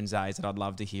your Richmond days that I'd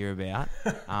love to hear about.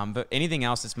 But anything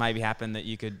else that's maybe happened that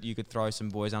you could throw some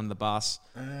boys under the bus?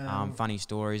 Funny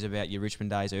stories about your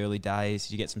Richmond days, early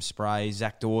days. You get some sprays.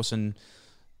 Zach Dawson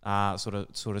sort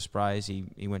of sprays.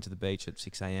 He went to the beach at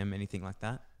 6 a.m. Anything like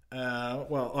that?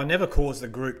 Well, I never caused the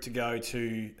group to go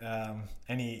to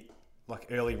any like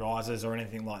early risers or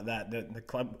anything like that.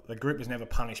 The group was never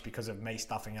punished because of me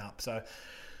stuffing up. So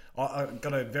I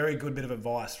got a very good bit of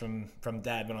advice from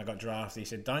Dad when I got drafted. He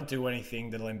said, don't do anything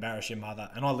that'll embarrass your mother.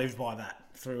 And I lived by that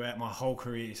throughout my whole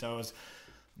career. So I was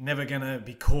never going to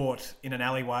be caught in an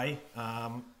alleyway,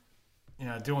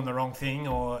 doing the wrong thing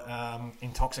or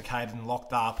intoxicated and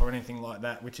locked up or anything like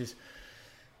that, which is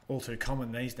all too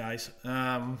common these days.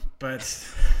 But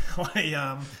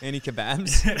any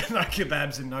kebabs? No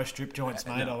kebabs and no strip joints,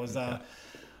 mate. No, I was a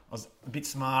bit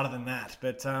smarter than that.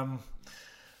 But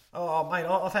mate,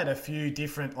 I've had a few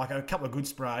different, like a couple of good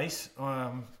sprays.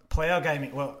 Plough gave me.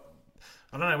 Well,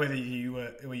 I don't know whether you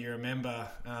remember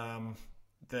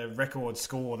the record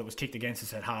score that was kicked against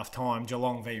us at half time,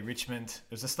 Geelong v Richmond. It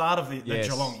was the start of the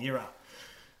Geelong era.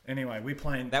 Anyway, we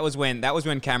playing. That was when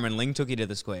Cameron Ling took you to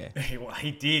the square. He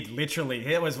did, literally.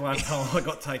 There was one time I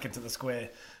got taken to the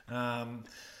square.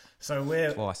 So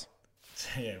we're twice.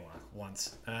 Yeah,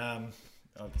 once.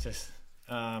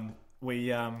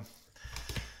 We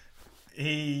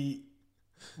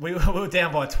were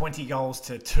down by 20 goals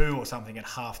to 2 or something at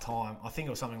half time. I think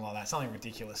it was something like that, something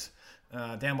ridiculous.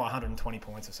 Down by 120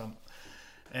 points or something.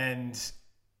 And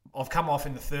I've come off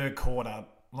in the third quarter.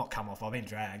 Not come off, I've been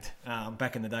dragged.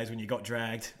 Back in the days when you got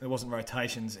dragged, there wasn't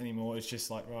rotations anymore. It was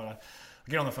just like, right, I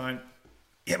get on the phone.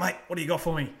 Yeah, mate, what do you got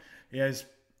for me? He goes,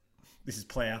 this is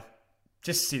Plough.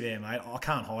 Just sit there, mate. I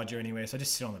can't hide you anywhere, so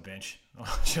just sit on the bench. I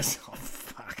was just,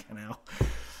 fucking hell.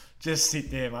 Just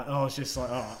sit there, mate. I was just like,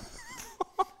 oh.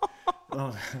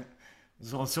 I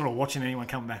was sort of watching anyone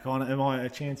come back on. Am I a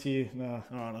chance here? No.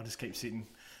 All right, I'll just keep sitting.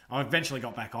 I eventually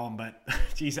got back on, but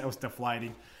geez, that was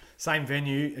deflating. Same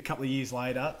venue a couple of years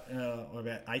later, or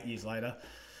about 8 years later,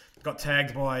 got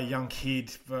tagged by a young kid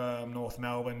from North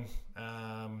Melbourne,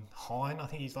 Hine, I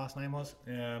think his last name was.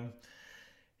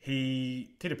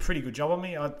 He did a pretty good job on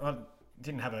me. I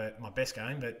didn't have my best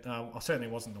game, but I certainly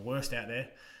wasn't the worst out there.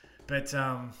 But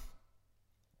I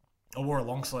wore a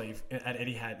long sleeve at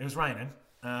Etihad. It was raining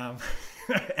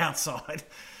outside.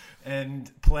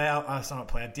 And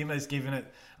Dimmer's given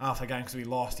it after the game because we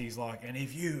lost. He's like, and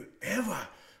if you ever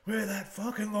wear that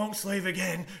fucking long sleeve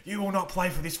again, you will not play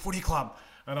for this footy club.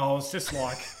 And I was just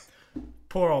like,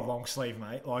 poor old long sleeve,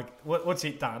 mate. Like, what's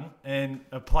it done? And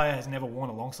a player has never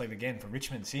worn a long sleeve again for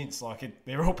Richmond since. Like,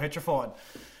 they're all petrified.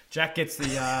 Jack gets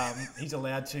he's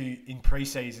allowed to in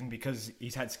pre-season because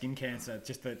he's had skin cancer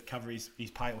just to cover his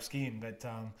pale skin. But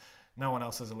no one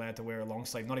else is allowed to wear a long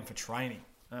sleeve, not even for training.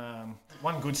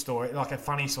 One good story, like a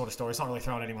funny sort of story. It's not really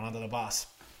throwing anyone under the bus.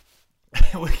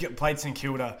 We played St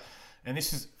Kilda, and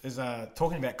this is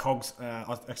talking about Cogs.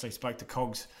 I actually spoke to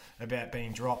Cogs about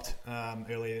being dropped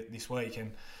earlier this week,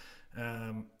 and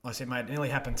I said, mate, it nearly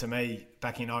happened to me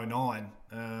back in 2009.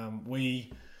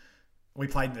 We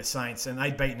played the Saints, and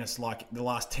they'd beaten us like the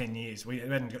last 10 years. We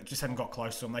hadn't got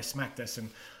close to them. They smacked us, and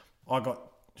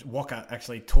Walker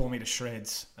actually tore me to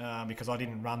shreds because I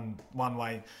didn't run one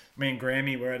way. Me and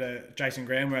Jason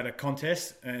Graham were at a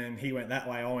contest, and he went that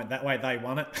way, I went that way, they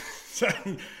won it. So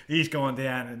he's gone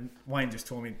down, and Wayne just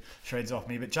tore me shreds off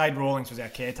me. But Jade Rawlings was our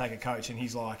caretaker coach, and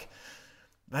he's like,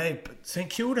 St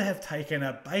Kilda have taken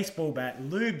a baseball bat,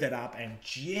 lubed it up, and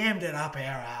jammed it up our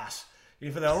ass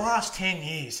for the last 10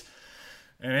 years.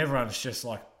 And everyone's just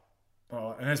like,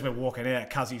 oh, and as we're walking out,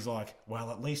 Cuzzy's like,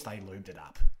 well, at least they lubed it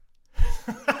up.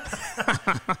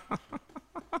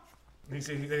 He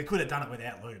said they could have done it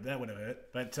without lube. That would have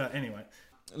hurt. But anyway.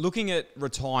 Looking at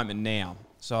retirement now,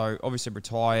 so obviously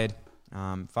retired,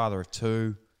 father of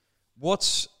two.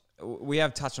 We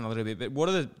have touched on a little bit, but what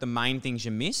are the main things you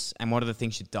miss, and what are the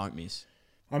things you don't miss?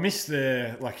 I miss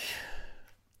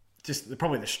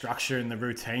probably the structure and the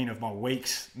routine of my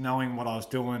weeks, knowing what I was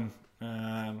doing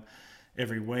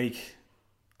every week.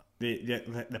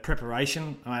 The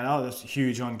preparation, I was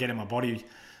huge on getting my body.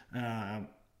 I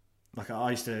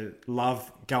used to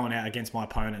love going out against my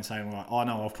opponent and saying, well, I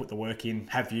know I've put the work in.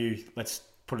 Have you? Let's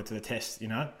put it to the test. You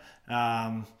know,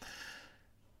 I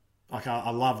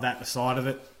love that side of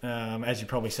it. As you've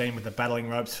probably seen with the battling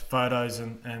ropes photos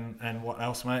and what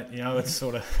else, mate. You know, it's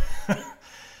sort of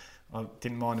I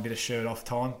didn't mind a bit of shirt off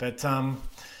time, but.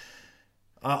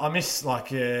 I miss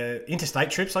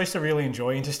interstate trips. I used to really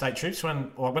enjoy interstate trips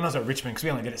when I was at Richmond, because we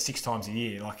only did it 6 times a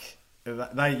year. Like,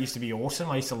 they used to be awesome.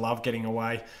 I used to love getting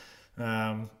away.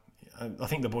 I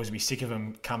think the boys would be sick of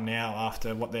them come now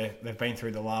after what they've been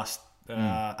through the last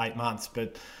 8 months.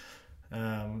 But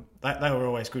they were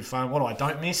always good fun. What I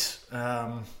don't miss?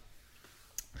 What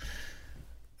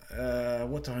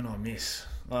don't I miss?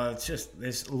 It's just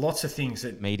there's lots of things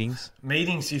that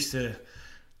Meetings used to.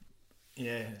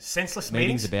 Yeah, senseless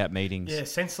meetings. About meetings. Yeah,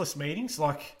 senseless meetings,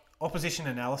 like opposition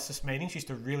analysis meetings used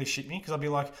to really shit me because I'd be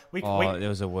like, it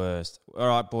was the worst. All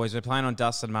right, boys, we're playing on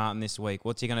Dustin Martin this week.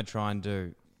 What's he going to try and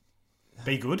do?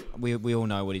 Be good. We all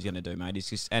know what he's going to do, mate. It's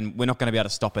just, and we're not going to be able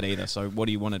to stop it either. So what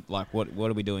do you want to what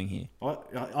are we doing here?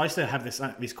 I used to have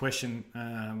this question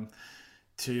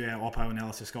to our Oppo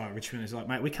analysis guy at Richmond. Is like,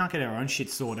 mate, we can't get our own shit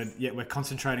sorted, yet we're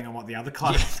concentrating on what the other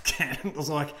clubs can. I was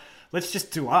like, let's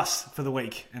just do us for the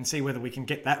week and see whether we can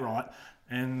get that right,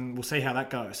 and we'll see how that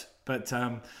goes. But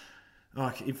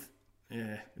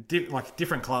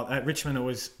different club at Richmond, it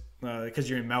was because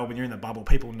you're in Melbourne, you're in the bubble.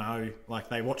 People know, like,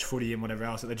 they watch footy and whatever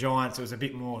else. At the Giants, it was a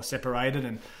bit more separated,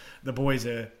 and the boys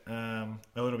are a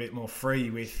little bit more free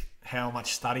with how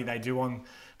much study they do on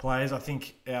players. I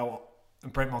think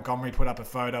Brent Montgomery put up a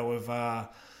photo of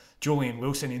Julian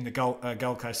Wilson in the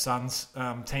Gold Coast Suns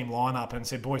team lineup and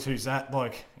said, boys, who's that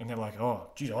bloke? And they're like, oh,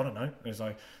 geez, I don't know. It's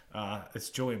like, it's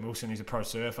Julian Wilson. He's a pro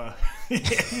surfer.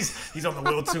 he's on the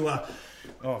world tour.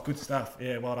 Oh, good stuff.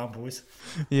 Yeah, well done, boys.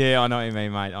 Yeah, I know what you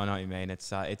mean, mate. I know what you mean.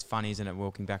 It's funny, isn't it,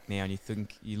 walking back now, and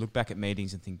you look back at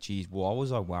meetings and think, geez, why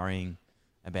was I worrying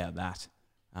about that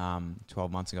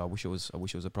 12 months ago? I wish it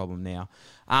was a problem now.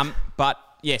 But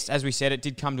yes, as we said, it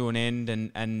did come to an end,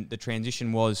 and the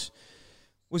transition was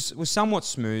somewhat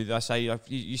smooth. I say,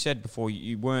 you said before,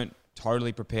 you weren't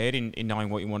totally prepared in knowing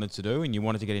what you wanted to do, and you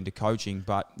wanted to get into coaching,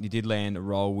 but you did land a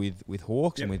role with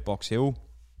Hawks and with Box Hill.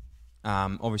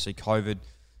 Obviously, COVID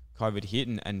COVID hit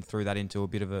and threw that into a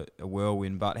bit of a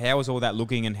whirlwind. But how was all that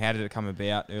looking, and how did it come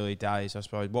about early days, I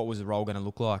suppose? What was the role going to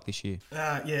look like this year?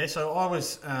 So I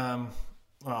was,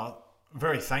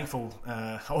 very thankful.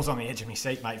 I was on the edge of my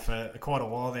seat, mate, for quite a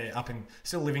while there,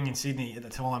 still living in Sydney at the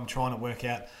time, trying to work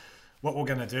out what we're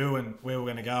going to do and where we're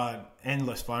going to go. And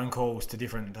endless phone calls to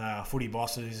different footy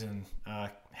bosses and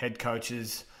head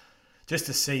coaches just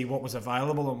to see what was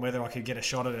available and whether I could get a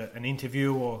shot at an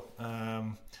interview or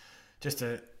just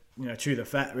to chew the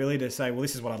fat, really, to say, well,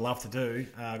 this is what I'd love to do.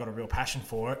 I've got a real passion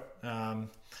for it.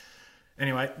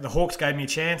 Anyway, the Hawks gave me a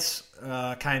chance.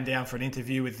 Came down for an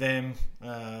interview with them.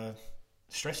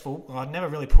 Stressful. I'd never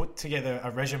really put together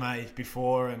a resume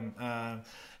before and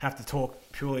have to talk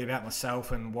purely about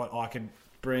myself and what I could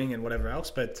bring and whatever else.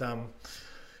 But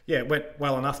it went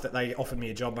well enough that they offered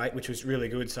me a job, mate, which was really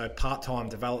good. So part-time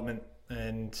development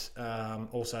and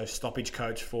also stoppage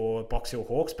coach for Box Hill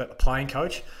Hawks, but a playing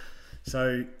coach.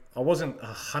 So I wasn't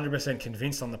 100%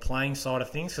 convinced on the playing side of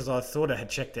things because I thought I had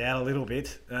checked out a little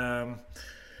bit. But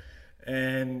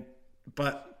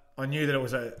I knew that it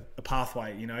was a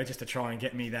pathway, just to try and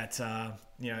get me that,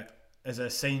 as a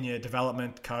senior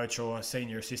development coach or a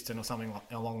senior assistant or something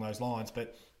along those lines.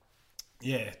 But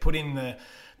put in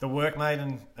the work, mate,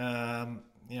 and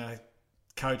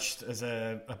coached as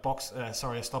a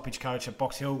stoppage coach at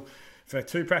Box Hill for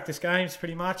 2 practice games,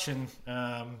 pretty much, and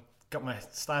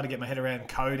started to get my head around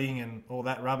coding and all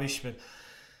that rubbish. But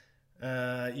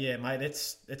mate,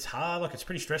 it's hard. Like, it's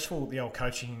pretty stressful, the old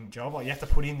coaching job. Like, you have to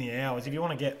put in the hours if you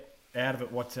want to get out of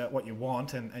it what you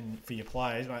want and for your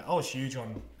players. Mate, I was huge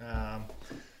on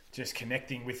just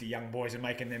connecting with the young boys and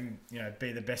making them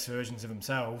be the best versions of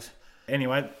themselves.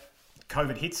 Anyway,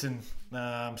 COVID hits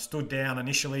and stood down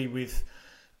initially with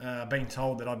being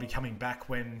told that I'd be coming back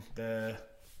when the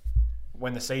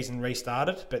season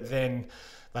restarted, but then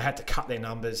they had to cut their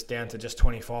numbers down to just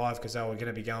 25 because they were going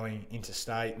to be going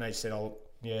interstate, and they said,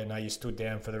 you stood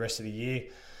down for the rest of the year.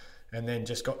 And then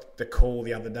just got the call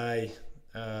the other day,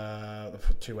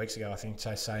 2 weeks ago, I think,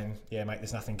 saying, mate,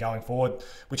 there's nothing going forward,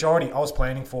 which I was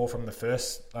planning for from the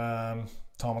first time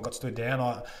I got stood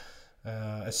down.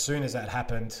 As soon as that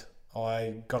happened,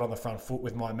 I got on the front foot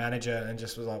with my manager and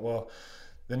just was like, well,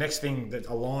 the next thing that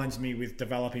aligns me with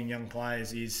developing young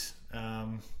players is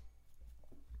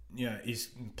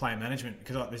player management,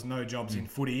 because there's no jobs in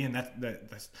footy, and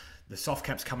the soft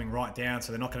cap's coming right down,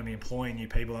 so they're not going to be employing new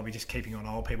people. They'll be just keeping on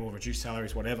old people, reduced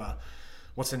salaries, whatever.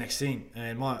 What's the next thing?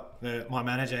 And my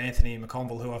manager, Anthony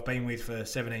McConville, who I've been with for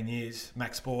 17 years,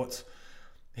 Max Sports,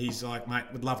 he's like, mate,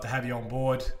 would love to have you on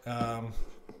board.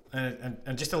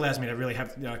 And just allows me to really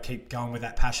have keep going with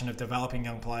that passion of developing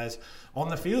young players on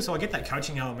the field. So I get that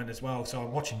coaching element as well. So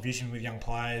I'm watching vision with young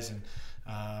players and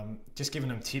just giving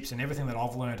them tips and everything that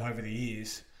I've learned over the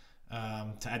years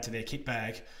to add to their kit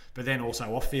bag, but then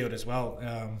also off field as well,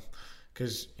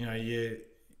 because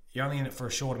you're only in it for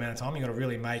a short amount of time. You've got to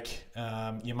really make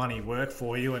your money work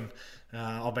for you. And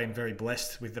I've been very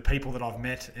blessed with the people that I've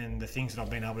met and the things that I've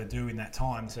been able to do in that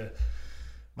time to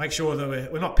make sure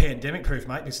that we're not pandemic proof,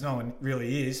 mate, because no one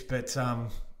really is, but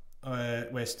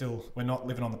we're not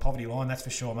living on the poverty line, that's for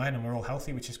sure, mate, and we're all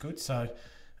healthy, which is good. So,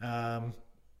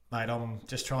 mate, I'm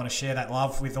just trying to share that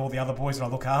love with all the other boys that I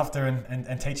look after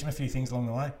and teach them a few things along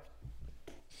the way.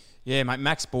 Yeah, mate,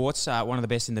 Max Sports, one of the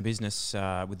best in the business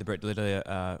with the Brett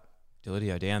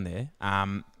Deledio down there.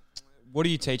 What are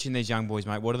you teaching these young boys,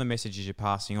 mate? What are the messages you're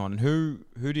passing on? And who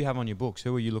do you have on your books?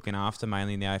 Who are you looking after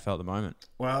mainly in the AFL at the moment?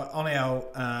 Well, on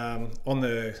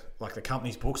the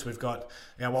company's books, we've got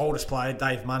our oldest player,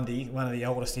 Dave Mundy, one of the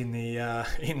oldest in the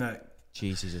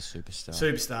Jeez, he's a superstar.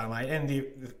 Superstar, mate. And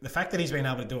the fact that he's been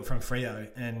able to do it from Freo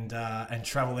and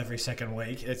travel every second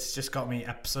week, it's just got me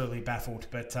absolutely baffled.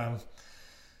 But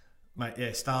mate,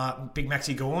 Big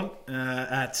Maxi Gawn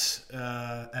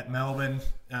at Melbourne,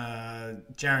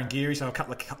 Jaron Geary, so a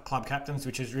couple of club captains,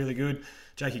 which is really good.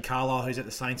 Jakey Carlisle, who's at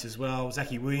the Saints as well.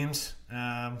 Zachy Williams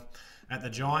at the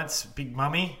Giants. Big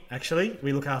Mummy, actually.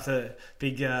 We look after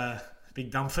Big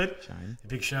Dumford,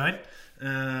 Big Shane.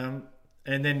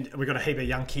 And then we've got a heap of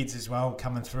young kids as well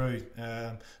coming through.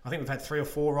 I think we've had 3 or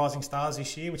 4 rising stars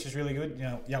this year, which is really good.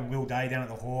 Young Will Day down at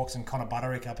the Hawks and Connor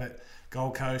Butterick up at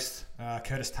Gold Coast,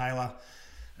 Curtis Taylor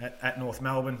at North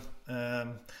Melbourne.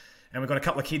 And we've got a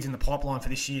couple of kids in the pipeline for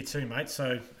this year too, mate.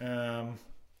 So,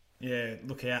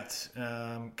 look out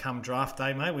come draft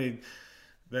day, mate.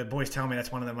 The boys tell me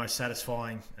that's one of the most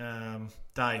satisfying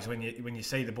days when you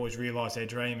see the boys realise their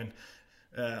dream. And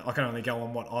I can only go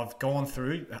on what I've gone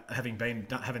through, having done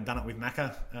it with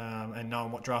Macca and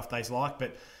knowing what draft day's like.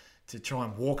 But to try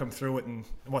and walk them through it and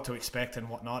what to expect and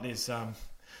whatnot is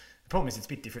problem is it's a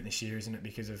bit different this year, isn't it,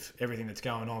 because of everything that's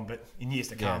going on. But in years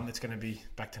to come, it's going to be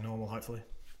back to normal, hopefully.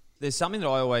 There's something that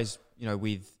I always,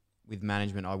 with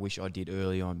management, I wish I did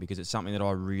early on, because it's something that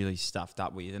I really stuffed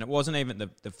up with. And it wasn't even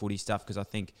the footy stuff, because I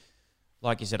think,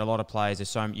 like you said, a lot of players,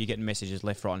 you get messages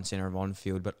left, right and centre of on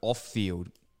field, but off field,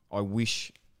 I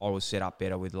wish I was set up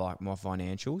better with like my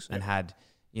financials and had,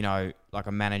 like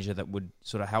a manager that would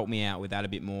sort of help me out with that a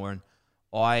bit more. And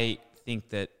I think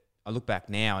that I look back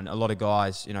now, and a lot of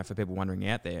guys, for people wondering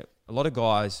out there, a lot of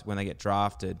guys, when they get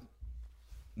drafted,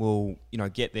 will,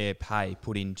 get their pay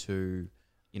put into,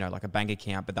 like a bank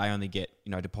account, but they only get,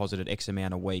 deposited X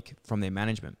amount a week from their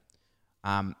management.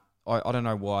 I don't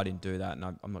know why I didn't do that, and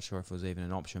I'm not sure if it was even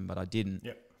an option, but I didn't.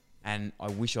 Yep. And I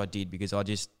wish I did, because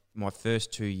my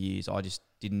first 2 years, I just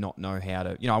did not know how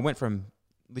to... I went from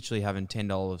literally having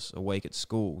 $10 a week at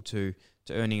school to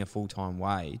earning a full-time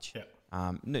wage. Yep.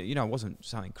 It wasn't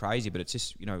something crazy, but it's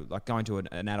just, like going to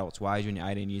an adult's wage when you're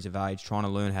 18 years of age, trying to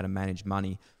learn how to manage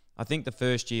money. I think the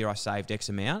first year I saved X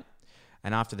amount,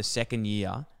 and after the second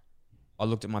year, I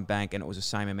looked at my bank and it was the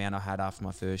same amount I had after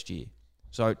my first year.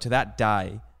 So to that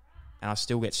day... and I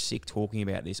still get sick talking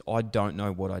about this, I don't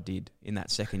know what I did in that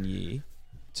second year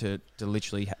to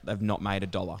literally have not made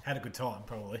 $1. Had a good time,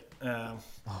 probably. A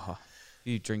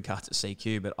few drink cards at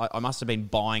CQ, but I must have been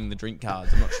buying the drink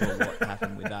cards. I'm not sure what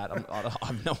happened with that. I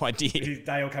have no idea.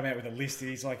 They all come out with a list,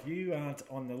 and he's like, you aren't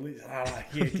on the list.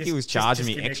 He was charging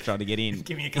me extra to get in.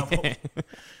 Give me a couple.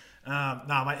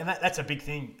 No, mate, and that's a big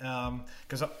thing.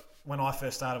 Because when I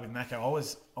first started with Mako, I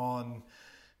was on...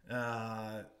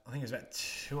 I think it was about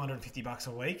 $250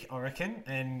 a week, I reckon.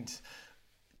 And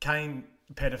Kane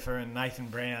Pettifer and Nathan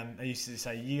Brown, they used to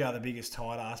say, you are the biggest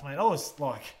tight ass, mate. I was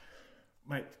like,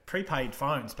 mate, prepaid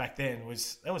phones back then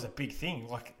that was a big thing.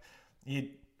 Like,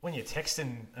 when you're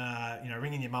texting,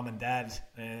 ringing your mum and dad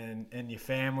and your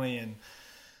family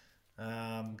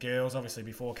and girls, obviously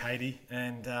before Katie,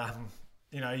 and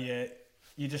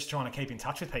you're just trying to keep in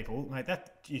touch with people, mate.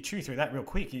 That you chew through that real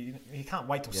quick. You can't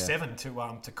wait till 7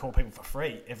 to call people for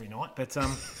free every night. But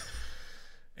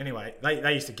anyway,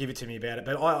 they used to give it to me about it.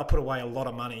 But I put away a lot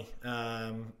of money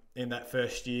in that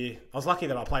first year. I was lucky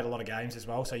that I played a lot of games as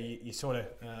well. So you sort of,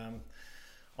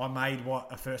 I made what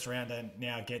a first rounder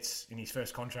now gets in his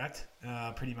first contract.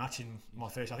 Pretty much in my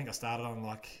first, I think I started on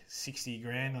like 60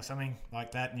 grand or something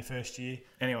like that in your first year.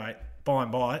 Anyway, by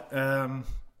and by.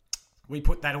 We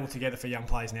put that all together for young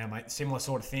players now, mate. Similar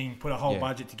sort of thing. Put a whole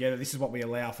budget together. This is what we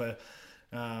allow for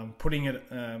putting it.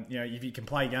 If you can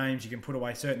play games, you can put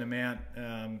away a certain amount.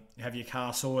 Have your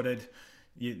car sorted.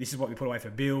 This is what we put away for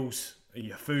bills,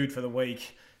 your food for the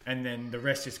week, and then the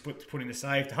rest is put in the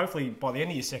safe. To hopefully, by the end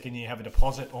of your second year, have a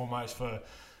deposit almost for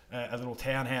a little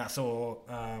townhouse or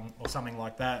something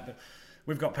like that. But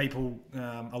we've got people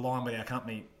aligned with our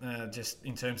company just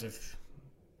in terms of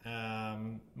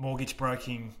mortgage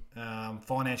broking,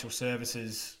 financial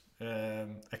services,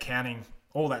 accounting,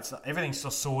 all that stuff. Everything's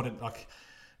just sorted,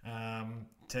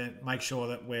 to make sure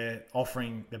that we're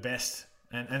offering the best.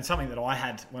 And something that I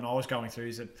had when I was going through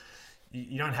is that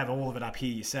you don't have all of it up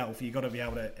here yourself. You've got to be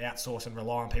able to outsource and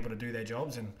rely on people to do their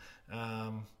jobs. And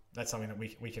that's something that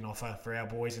we can offer for our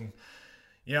boys. And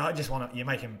I just want to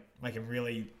make them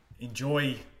really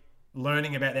enjoy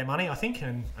learning about their money, I think,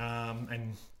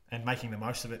 and making the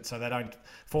most of it, so they don't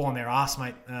fall on their ass,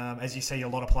 mate, as you see a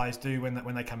lot of players do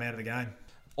when they come out of the game.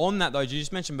 On that, though, you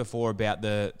just mentioned before about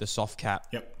the soft cap,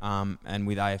 and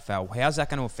with AFL. How's that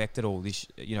going to affect it all, this,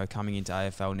 coming into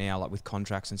AFL now, like with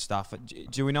contracts and stuff?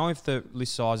 Do we know if the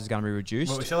list size is going to be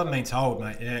reduced? Well, we still haven't been told,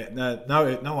 mate. Yeah,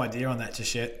 no idea on that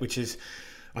just yet, which is,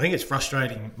 I think it's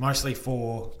frustrating, mostly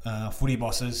for footy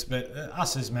bosses, but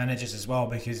us as managers as well,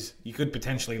 because you could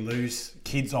potentially lose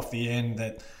kids off the end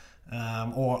that...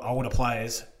 or older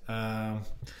players,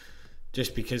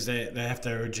 just because they have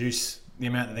to reduce the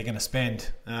amount that they're going to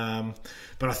spend.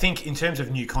 But I think in terms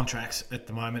of new contracts at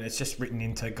the moment, it's just written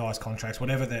into guys' contracts.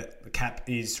 Whatever the cap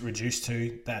is reduced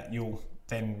to, that you'll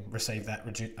then receive that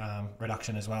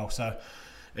reduction as well. So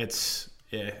it's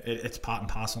part and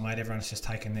parcel, mate. Everyone's just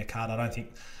taking their cut. I don't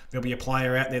think there'll be a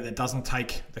player out there that doesn't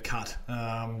take the cut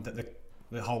that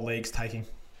the whole league's taking.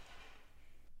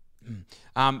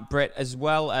 Brett, as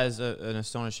well as an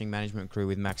astonishing management crew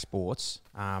with Max Sports,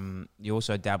 you're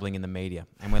also dabbling in the media,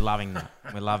 and we're loving that.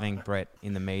 We're loving Brett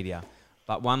in the media.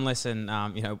 But one lesson,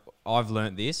 I've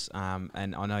learnt this,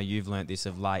 and I know you've learnt this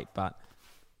of late, but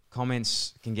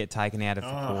comments can get taken out of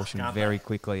proportion very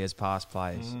quickly as past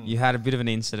players. You had a bit of an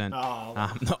incident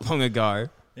not long ago.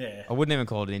 Yeah. I wouldn't even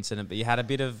call it an incident, but you had a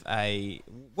bit of a...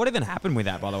 What even happened with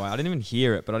that, by the way? I didn't even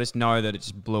hear it, but I just know that it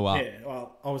just blew up. Yeah,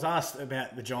 well, I was asked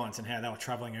about the Giants and how they were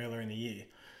travelling earlier in the year.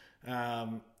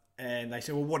 And they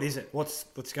said, well, what is it? What's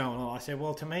going on? I said,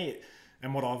 well, to me,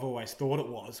 and what I've always thought it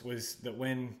was that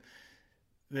when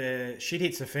the shit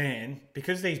hits the fan,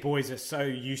 because these boys are so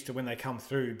used to when they come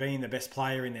through being the best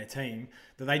player in their team,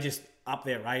 that they just up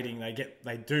their rating,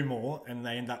 they do more, and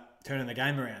they end up turning the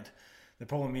game around. The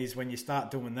problem is when you start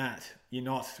doing that, you're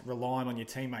not relying on your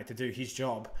teammate to do his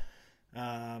job.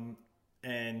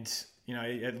 And, you know,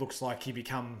 it looks like you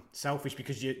become selfish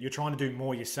because you're trying to do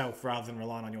more yourself rather than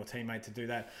relying on your teammate to do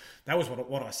that. That was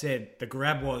what I said. The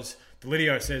grab was,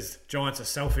 Deledio says Giants are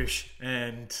selfish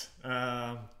and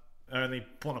only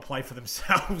want to play for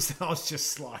themselves. I was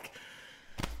just like,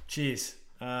 cheers.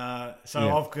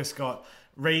 I've just got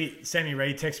Sammy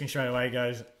Reed texts me straight away,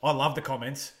 goes, I love the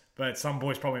comments, but some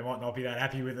boys probably might not be that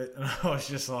happy with it. And I was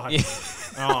just like,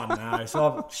 oh no. So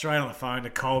I'm straight on the phone to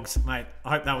Cogs, mate,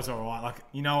 I hope that was all right. Like,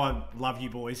 you know, I love you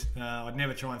boys. I'd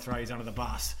never try and throw you under the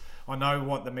bus. I know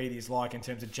what the media's like in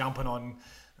terms of jumping on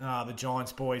the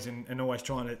Giants boys and always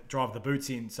trying to drive the boots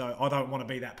in. So I don't want to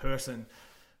be that person.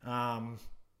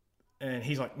 And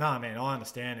he's like, nah, man, I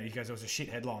understand it. He goes, it was a shit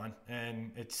headline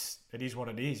and it is what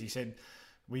it is. He said,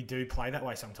 we do play that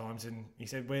way sometimes. And he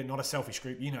said, we're not a selfish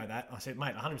group. You know that. I said,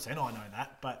 mate, 100% I know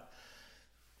that. But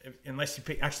unless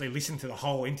you actually listen to the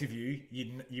whole interview,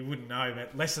 you wouldn't know.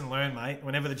 But lesson learned, mate.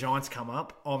 Whenever the Giants come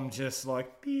up, I'm just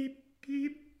like, beep,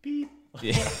 beep, beep.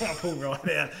 Yeah. I pull right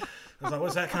out. I was like,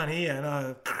 what's that? Can't hear.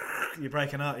 And you're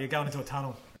breaking up. You're going into a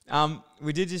tunnel.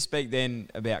 We did just speak then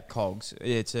about Cogs.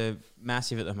 It's a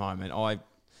massive at the moment. I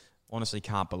honestly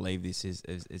can't believe this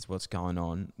is what's going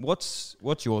on. What's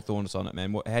your thoughts on it,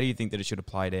 man? How do you think that it should have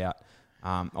played out?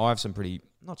 I have some pretty,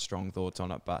 not strong thoughts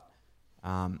on it, but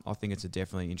I think it's a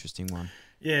definitely interesting one.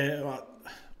 Yeah, well,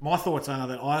 my thoughts are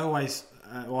that I always,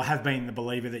 I have been the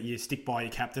believer that you stick by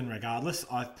your captain regardless.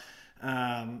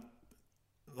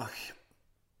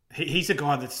 He's a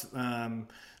guy that's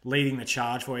leading the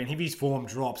charge for you, and if his form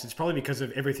drops, it's probably because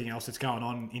of everything else that's going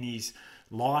on in his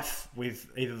life with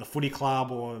either the footy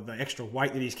club or the extra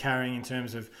weight that he's carrying in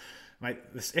terms of, mate,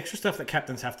 this extra stuff that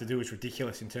captains have to do is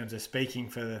ridiculous in terms of speaking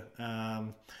for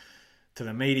to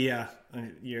the media.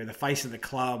 You're the face of the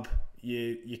club.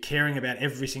 You're caring about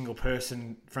every single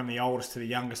person from the oldest to the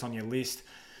youngest on your list.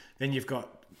 Then you've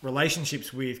got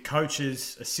relationships with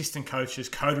coaches, assistant coaches,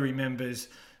 coterie members,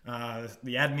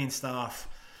 the admin staff.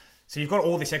 So you've got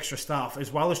all this extra stuff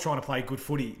as well as trying to play good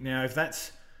footy. Now, if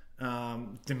that's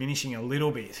diminishing a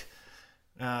little bit,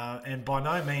 and by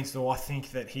no means do I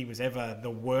think that he was ever the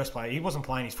worst player. He wasn't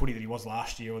playing his footy that he was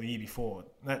last year or the year before.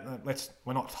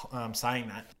 We're not saying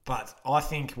that. But I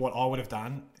think what I would have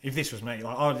done, if this was me, and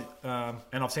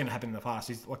I've seen it happen in the past,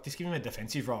 is like just give him a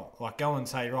defensive role. Like go and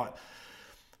say, right,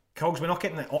 Cogs, we're not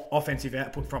getting that offensive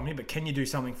output from you, but can you do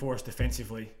something for us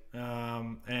defensively?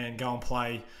 And go and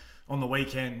play on the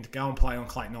weekend, go and play on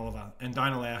Clayton Oliver, and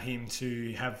don't allow him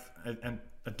to have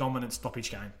a dominant stoppage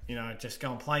game. You know, just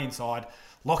go and play inside,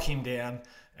 lock him down,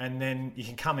 and then you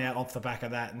can come out off the back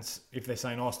of that. And if they're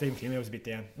saying, oh, Stephen Kinley was a bit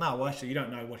down. No, well, actually, you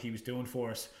don't know what he was doing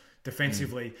for us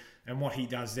defensively and what he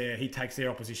does there. He takes their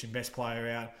opposition best player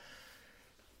out.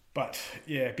 But,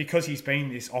 yeah, because he's been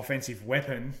this offensive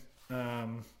weapon,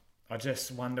 I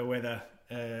just wonder whether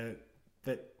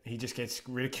that he just gets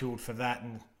ridiculed for that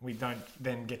and we don't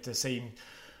then get to see him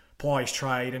ply his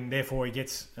trade, and therefore he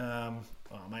gets...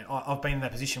 mate, I've been in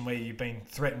that position where you've been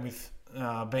threatened with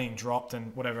being dropped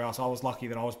and whatever else. I was lucky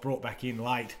that I was brought back in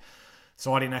late,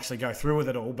 so I didn't actually go through with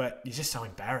it all, but you're just so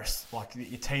embarrassed. Like,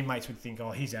 your teammates would think, oh,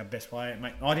 he's our best player.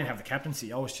 Mate, I didn't have the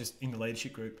captaincy. I was just in the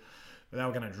leadership group, but they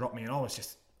were going to drop me, and I was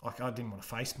just... like, I didn't want to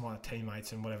face my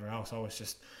teammates and whatever else. I was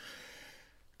just...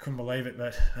 couldn't believe it,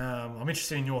 but I'm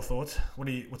interested in your thoughts.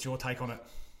 What's your take on it?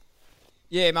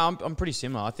 Yeah, I'm pretty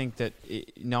similar. I think that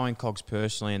knowing Cogs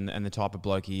personally and the type of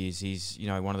bloke he is, he's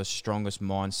one of the strongest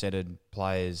mindseted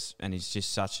players, and he's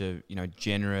just such a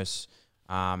generous,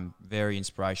 very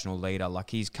inspirational leader. Like,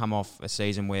 he's come off a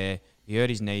season where he hurt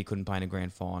his knee, he couldn't play in a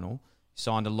grand final,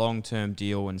 signed a long-term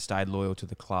deal and stayed loyal to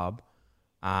the club.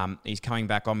 He's coming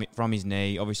back from his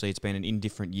knee. Obviously, it's been an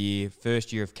indifferent year,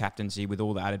 first year of captaincy with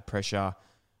all the added pressure.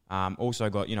 Also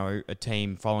got, a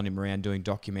team following him around doing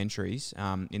documentaries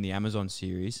in the Amazon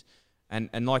series.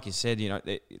 And like you said,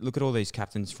 look at all these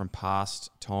captains from past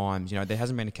times. There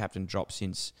hasn't been a captain drop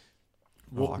since...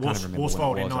 I can't even remember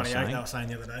Worsfold when it was, in 98, they were saying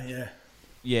the other day, yeah.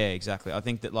 Yeah, exactly. I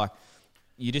think that, I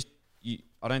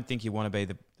don't think you want to be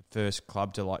the first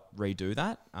club to, redo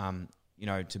that.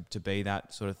 To be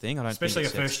that sort of thing. I don't Especially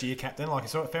think a first-year captain. Like,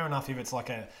 it's fair enough if it's like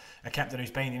a captain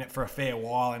who's been in it for a fair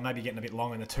while and maybe getting a bit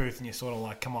long in the tooth, and you're sort of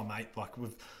like, come on, mate, like,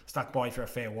 we've stuck by you for a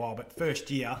fair while. But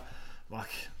first year, like,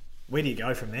 where do you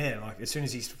go from there? Like, as soon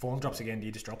as his form drops again, do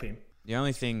you just drop him? The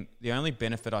only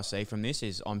benefit I see from this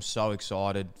is I'm so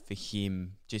excited for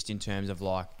him, just in terms of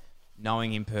like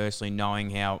knowing him personally, knowing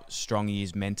how strong he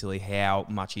is mentally, how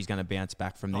much he's going to bounce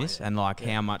back from this, and like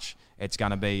how much it's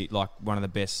going to be like one of the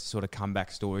best sort of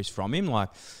comeback stories from him. Like,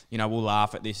 you know, we'll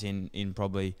laugh at this in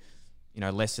probably, you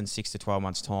know, less than 6 to 12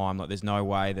 months time. Like, there's no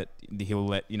way that he'll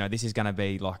let, you know, this is going to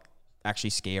be like actually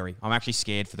scary. I'm actually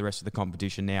scared for the rest of the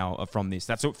competition now from this.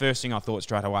 That's the first thing I thought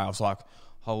straight away. I was like,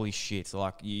 holy shit,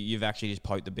 like you've actually just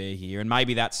poked the bear here. And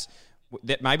maybe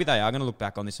maybe they are going to look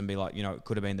back on this and be like, you know, it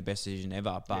could have been the best decision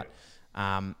ever. But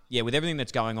with everything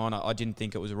that's going on, I didn't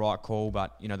think it was the right call.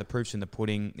 But, you know, the proof's in the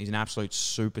pudding. He's an absolute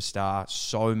superstar,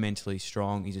 so mentally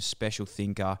strong. He's a special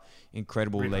thinker,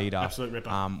 incredible leader. Absolute ripper.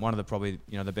 One of the probably,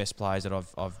 you know, the best players that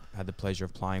I've had the pleasure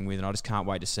of playing with. And I just can't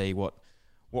wait to see what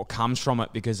comes from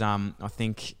it, because I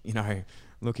think, you know,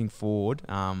 looking forward,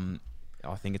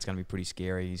 I think it's going to be pretty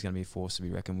scary. He's going to be a force to be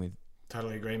reckoned with.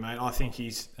 Totally agree, mate. I think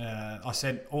he's... I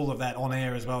said all of that on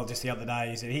air as well just the other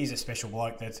day. He's a special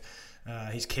bloke. That's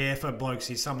his care for blokes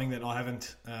is something that I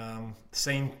haven't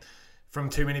seen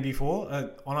from too many before.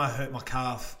 When I hurt my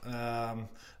calf,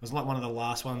 it was like one of the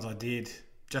last ones I did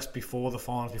just before the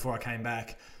finals, before I came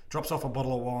back. Drops off a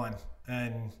bottle of wine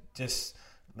and just...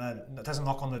 doesn't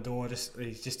knock on the door.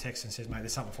 He just texts and says, "Mate,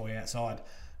 there's something for you outside."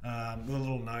 With a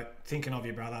little note, thinking of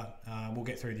you, brother. We'll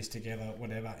get through this together.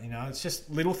 Whatever, you know. It's just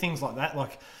little things like that.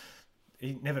 Like,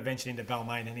 he never ventured into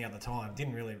Balmain any other time.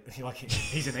 Didn't really like.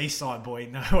 He's an East Side boy.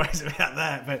 No ways about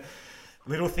that. But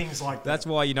little things like that's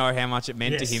why you know how much it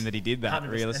meant to him that he did that.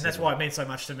 Realistically, and that's why it meant so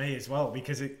much to me as well,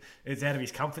 because it's out of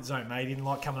his comfort zone, mate. He didn't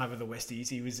like coming over the Westies.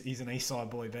 He's an East Side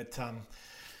boy, but.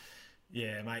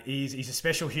 Yeah, mate, he's a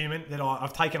special human that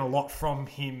I've taken a lot from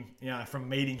him, you know, from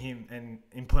meeting him and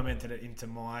implemented it into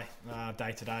my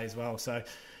day-to-day as well. So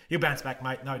he'll bounce back,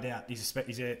 mate, no doubt. He's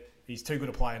too good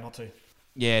a player not to.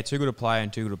 Yeah, too good a player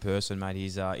and too good a person, mate.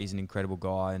 He's an incredible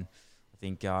guy, and I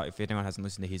think if anyone hasn't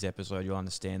listened to his episode, you'll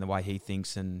understand the way he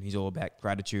thinks, and he's all about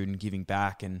gratitude and giving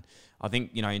back. And I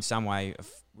think, you know, in some way, a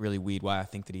really weird way, I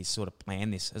think that he's sort of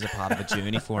planned this as a part of a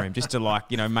journey for him, just to, like,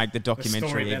 you know, make the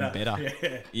documentary even better.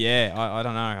 Yeah, I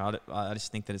don't know. I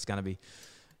just think that it's going to be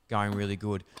going really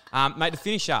good. Mate, to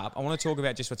finish up, I want to talk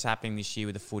about just what's happening this year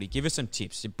with the footy. Give us some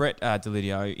tips. Brett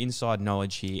Deledio, inside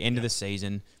knowledge here, end of the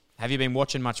season. Have you been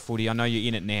watching much footy? I know you're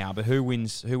in it now, but who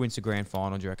wins the grand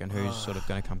final, do you reckon? Who's sort of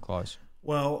going to come close?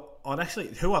 Well,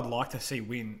 who I'd like to see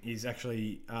win is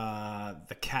actually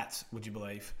the Cats, would you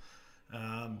believe?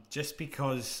 Just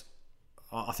because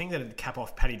I think that it'd cap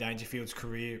off Paddy Dangerfield's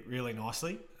career really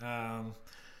nicely.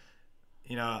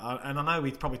 You know, and I know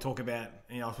we probably talk about,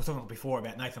 you know, I was talking before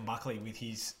about Nathan Buckley with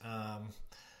his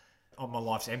My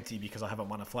Life's Empty Because I Haven't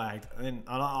Won a Flag. And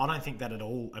I don't think that at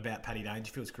all about Paddy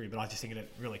Dangerfield's career, but I just think it'd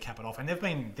really cap it off. And they've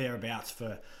been thereabouts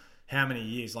for how many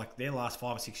years? Like, their last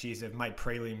 5 or 6 years, they've made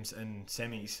prelims and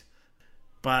semis.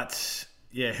 But,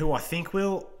 yeah, who I think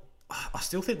will... I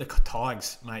still think the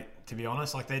Tigers, mate, to be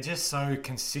honest. Like, they're just so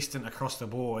consistent across the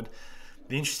board.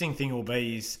 The interesting thing will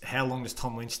be is how long does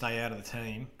Tom Lynch stay out of the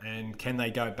team, and can they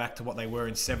go back to what they were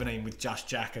in 17 with just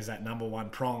Jack as that number one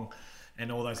prong and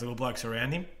all those little blokes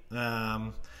around him.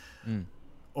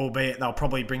 Albeit they'll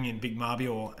probably bring in Big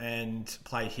Marbior and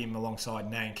play him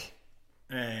alongside Nank,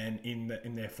 and in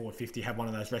their 450 have one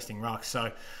of those resting rucks.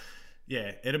 So,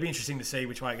 yeah, it'll be interesting to see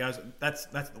which way it goes. That's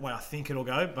the way I think it'll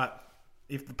go, but...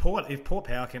 If Port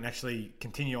Power can actually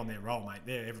continue on their role, mate,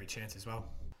 they're every chance as well.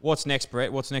 What's next,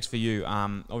 Brett? What's next for you?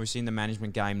 Obviously in the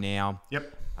management game now.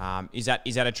 Yep. Is that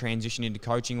a transition into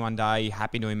coaching one day?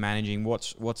 Happy doing managing?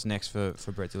 What's next for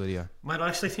Brett Deledio? Mate, I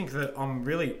actually think that I'm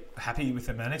really happy with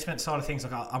the management side of things.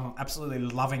 Like, I'm absolutely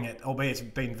loving it, albeit it's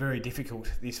been very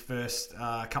difficult this first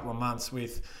couple of months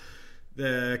with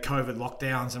the COVID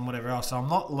lockdowns and whatever else. So I'm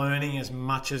not learning as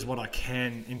much as what I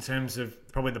can in terms of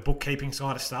probably the bookkeeping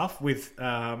side of stuff, with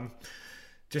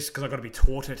just because I've got to be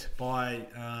taught it by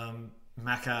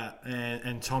Macca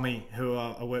and Tommy, who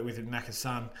I work with, Macca's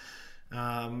son.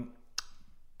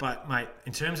 But, mate,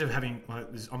 in terms of having...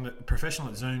 I'm a professional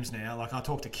at Zooms now. Like, I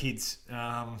talk to kids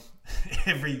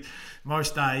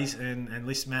most days, and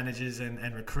list managers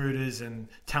and recruiters and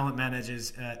talent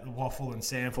managers at the Waffle and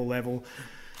Sample level.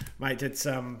 Mate, it's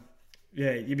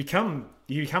you become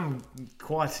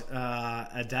quite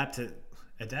adapted.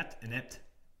 I don't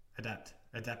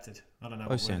know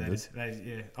what word that is.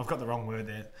 Yeah, I've got the wrong word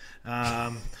there.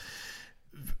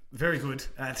 Very good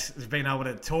at being able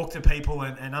to talk to people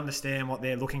and understand what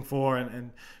they're looking for,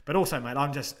 but also, mate,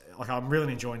 I'm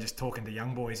really enjoying just talking to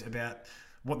young boys about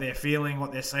what they're feeling,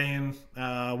 what they're seeing,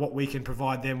 what we can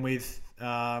provide them with,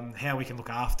 how we can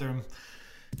look after them.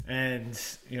 and,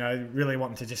 really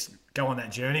wanting to just go on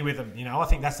that journey with them. I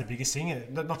think that's the biggest thing.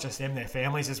 Not just them, their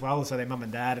families as well, so their mum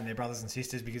and dad and their brothers and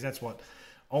sisters, because that's what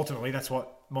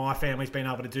my family's been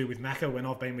able to do with Macca when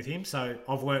I've been with him. So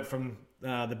I've learnt from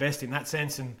the best in that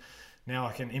sense, and now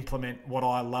I can implement what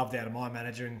I loved out of my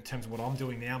manager in terms of what I'm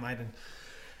doing now, mate, and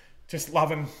just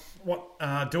loving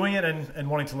doing it and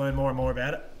wanting to learn more and more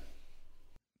about it.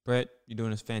 Brett, you're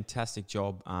doing a fantastic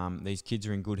job. These kids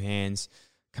are in good hands.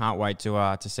 Can't wait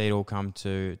to see it all come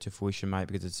to fruition, mate,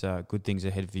 because it's good things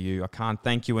ahead for you. I can't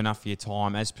thank you enough for your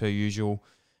time, as per usual.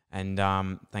 And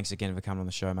thanks again for coming on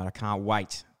the show, mate. I can't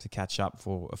wait to catch up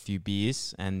for a few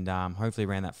beers, and hopefully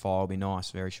around that fire will be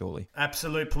nice very shortly.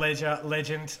 Absolute pleasure,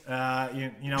 legend.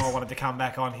 I wanted to come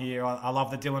back on here. I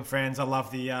love the Dylan Friends. I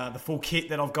love the full kit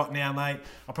that I've got now, mate.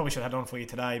 I probably should have had it on for you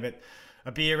today, but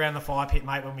a beer around the fire pit,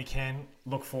 mate, when we can.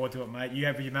 Look forward to it, mate. You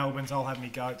have your Melbournes, I'll have me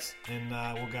goats, and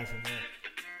we'll go from there.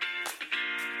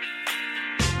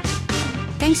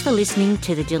 Thanks for listening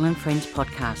to the Dylan Friends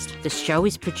podcast. The show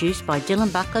is produced by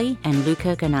Dylan Buckley and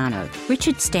Luca Ganano.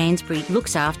 Richard Stansbury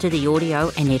looks after the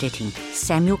audio and editing.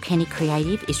 Samuel Kenny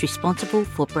Creative is responsible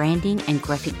for branding and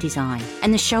graphic design.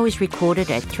 And the show is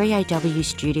recorded at 3AW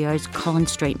Studios,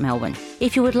 Collins Street, Melbourne.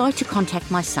 If you would like to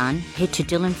contact my son, head to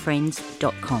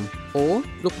dylanfriends.com or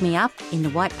look me up in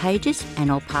the white pages and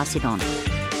I'll pass it on.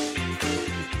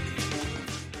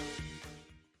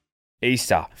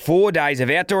 Easter. 4 days of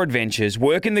outdoor adventures,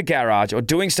 work in the garage or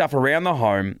doing stuff around the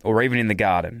home or even in the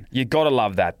garden. You gotta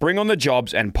love that. Bring on the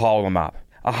jobs and pile them up.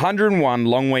 101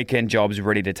 long weekend jobs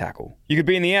ready to tackle. You could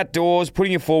be in the outdoors,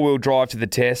 putting your four-wheel drive to the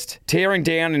test, tearing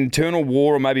down an internal wall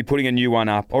or maybe putting a new one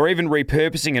up, or even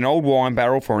repurposing an old wine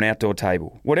barrel for an outdoor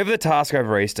table. Whatever the task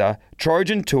over Easter,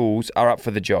 Trojan Tools are up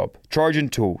for the job. Trojan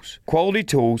Tools. Quality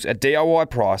tools at DIY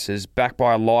prices backed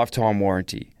by a lifetime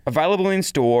warranty. Available in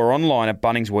store or online at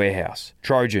Bunnings Warehouse.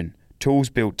 Trojan. Tools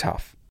built tough.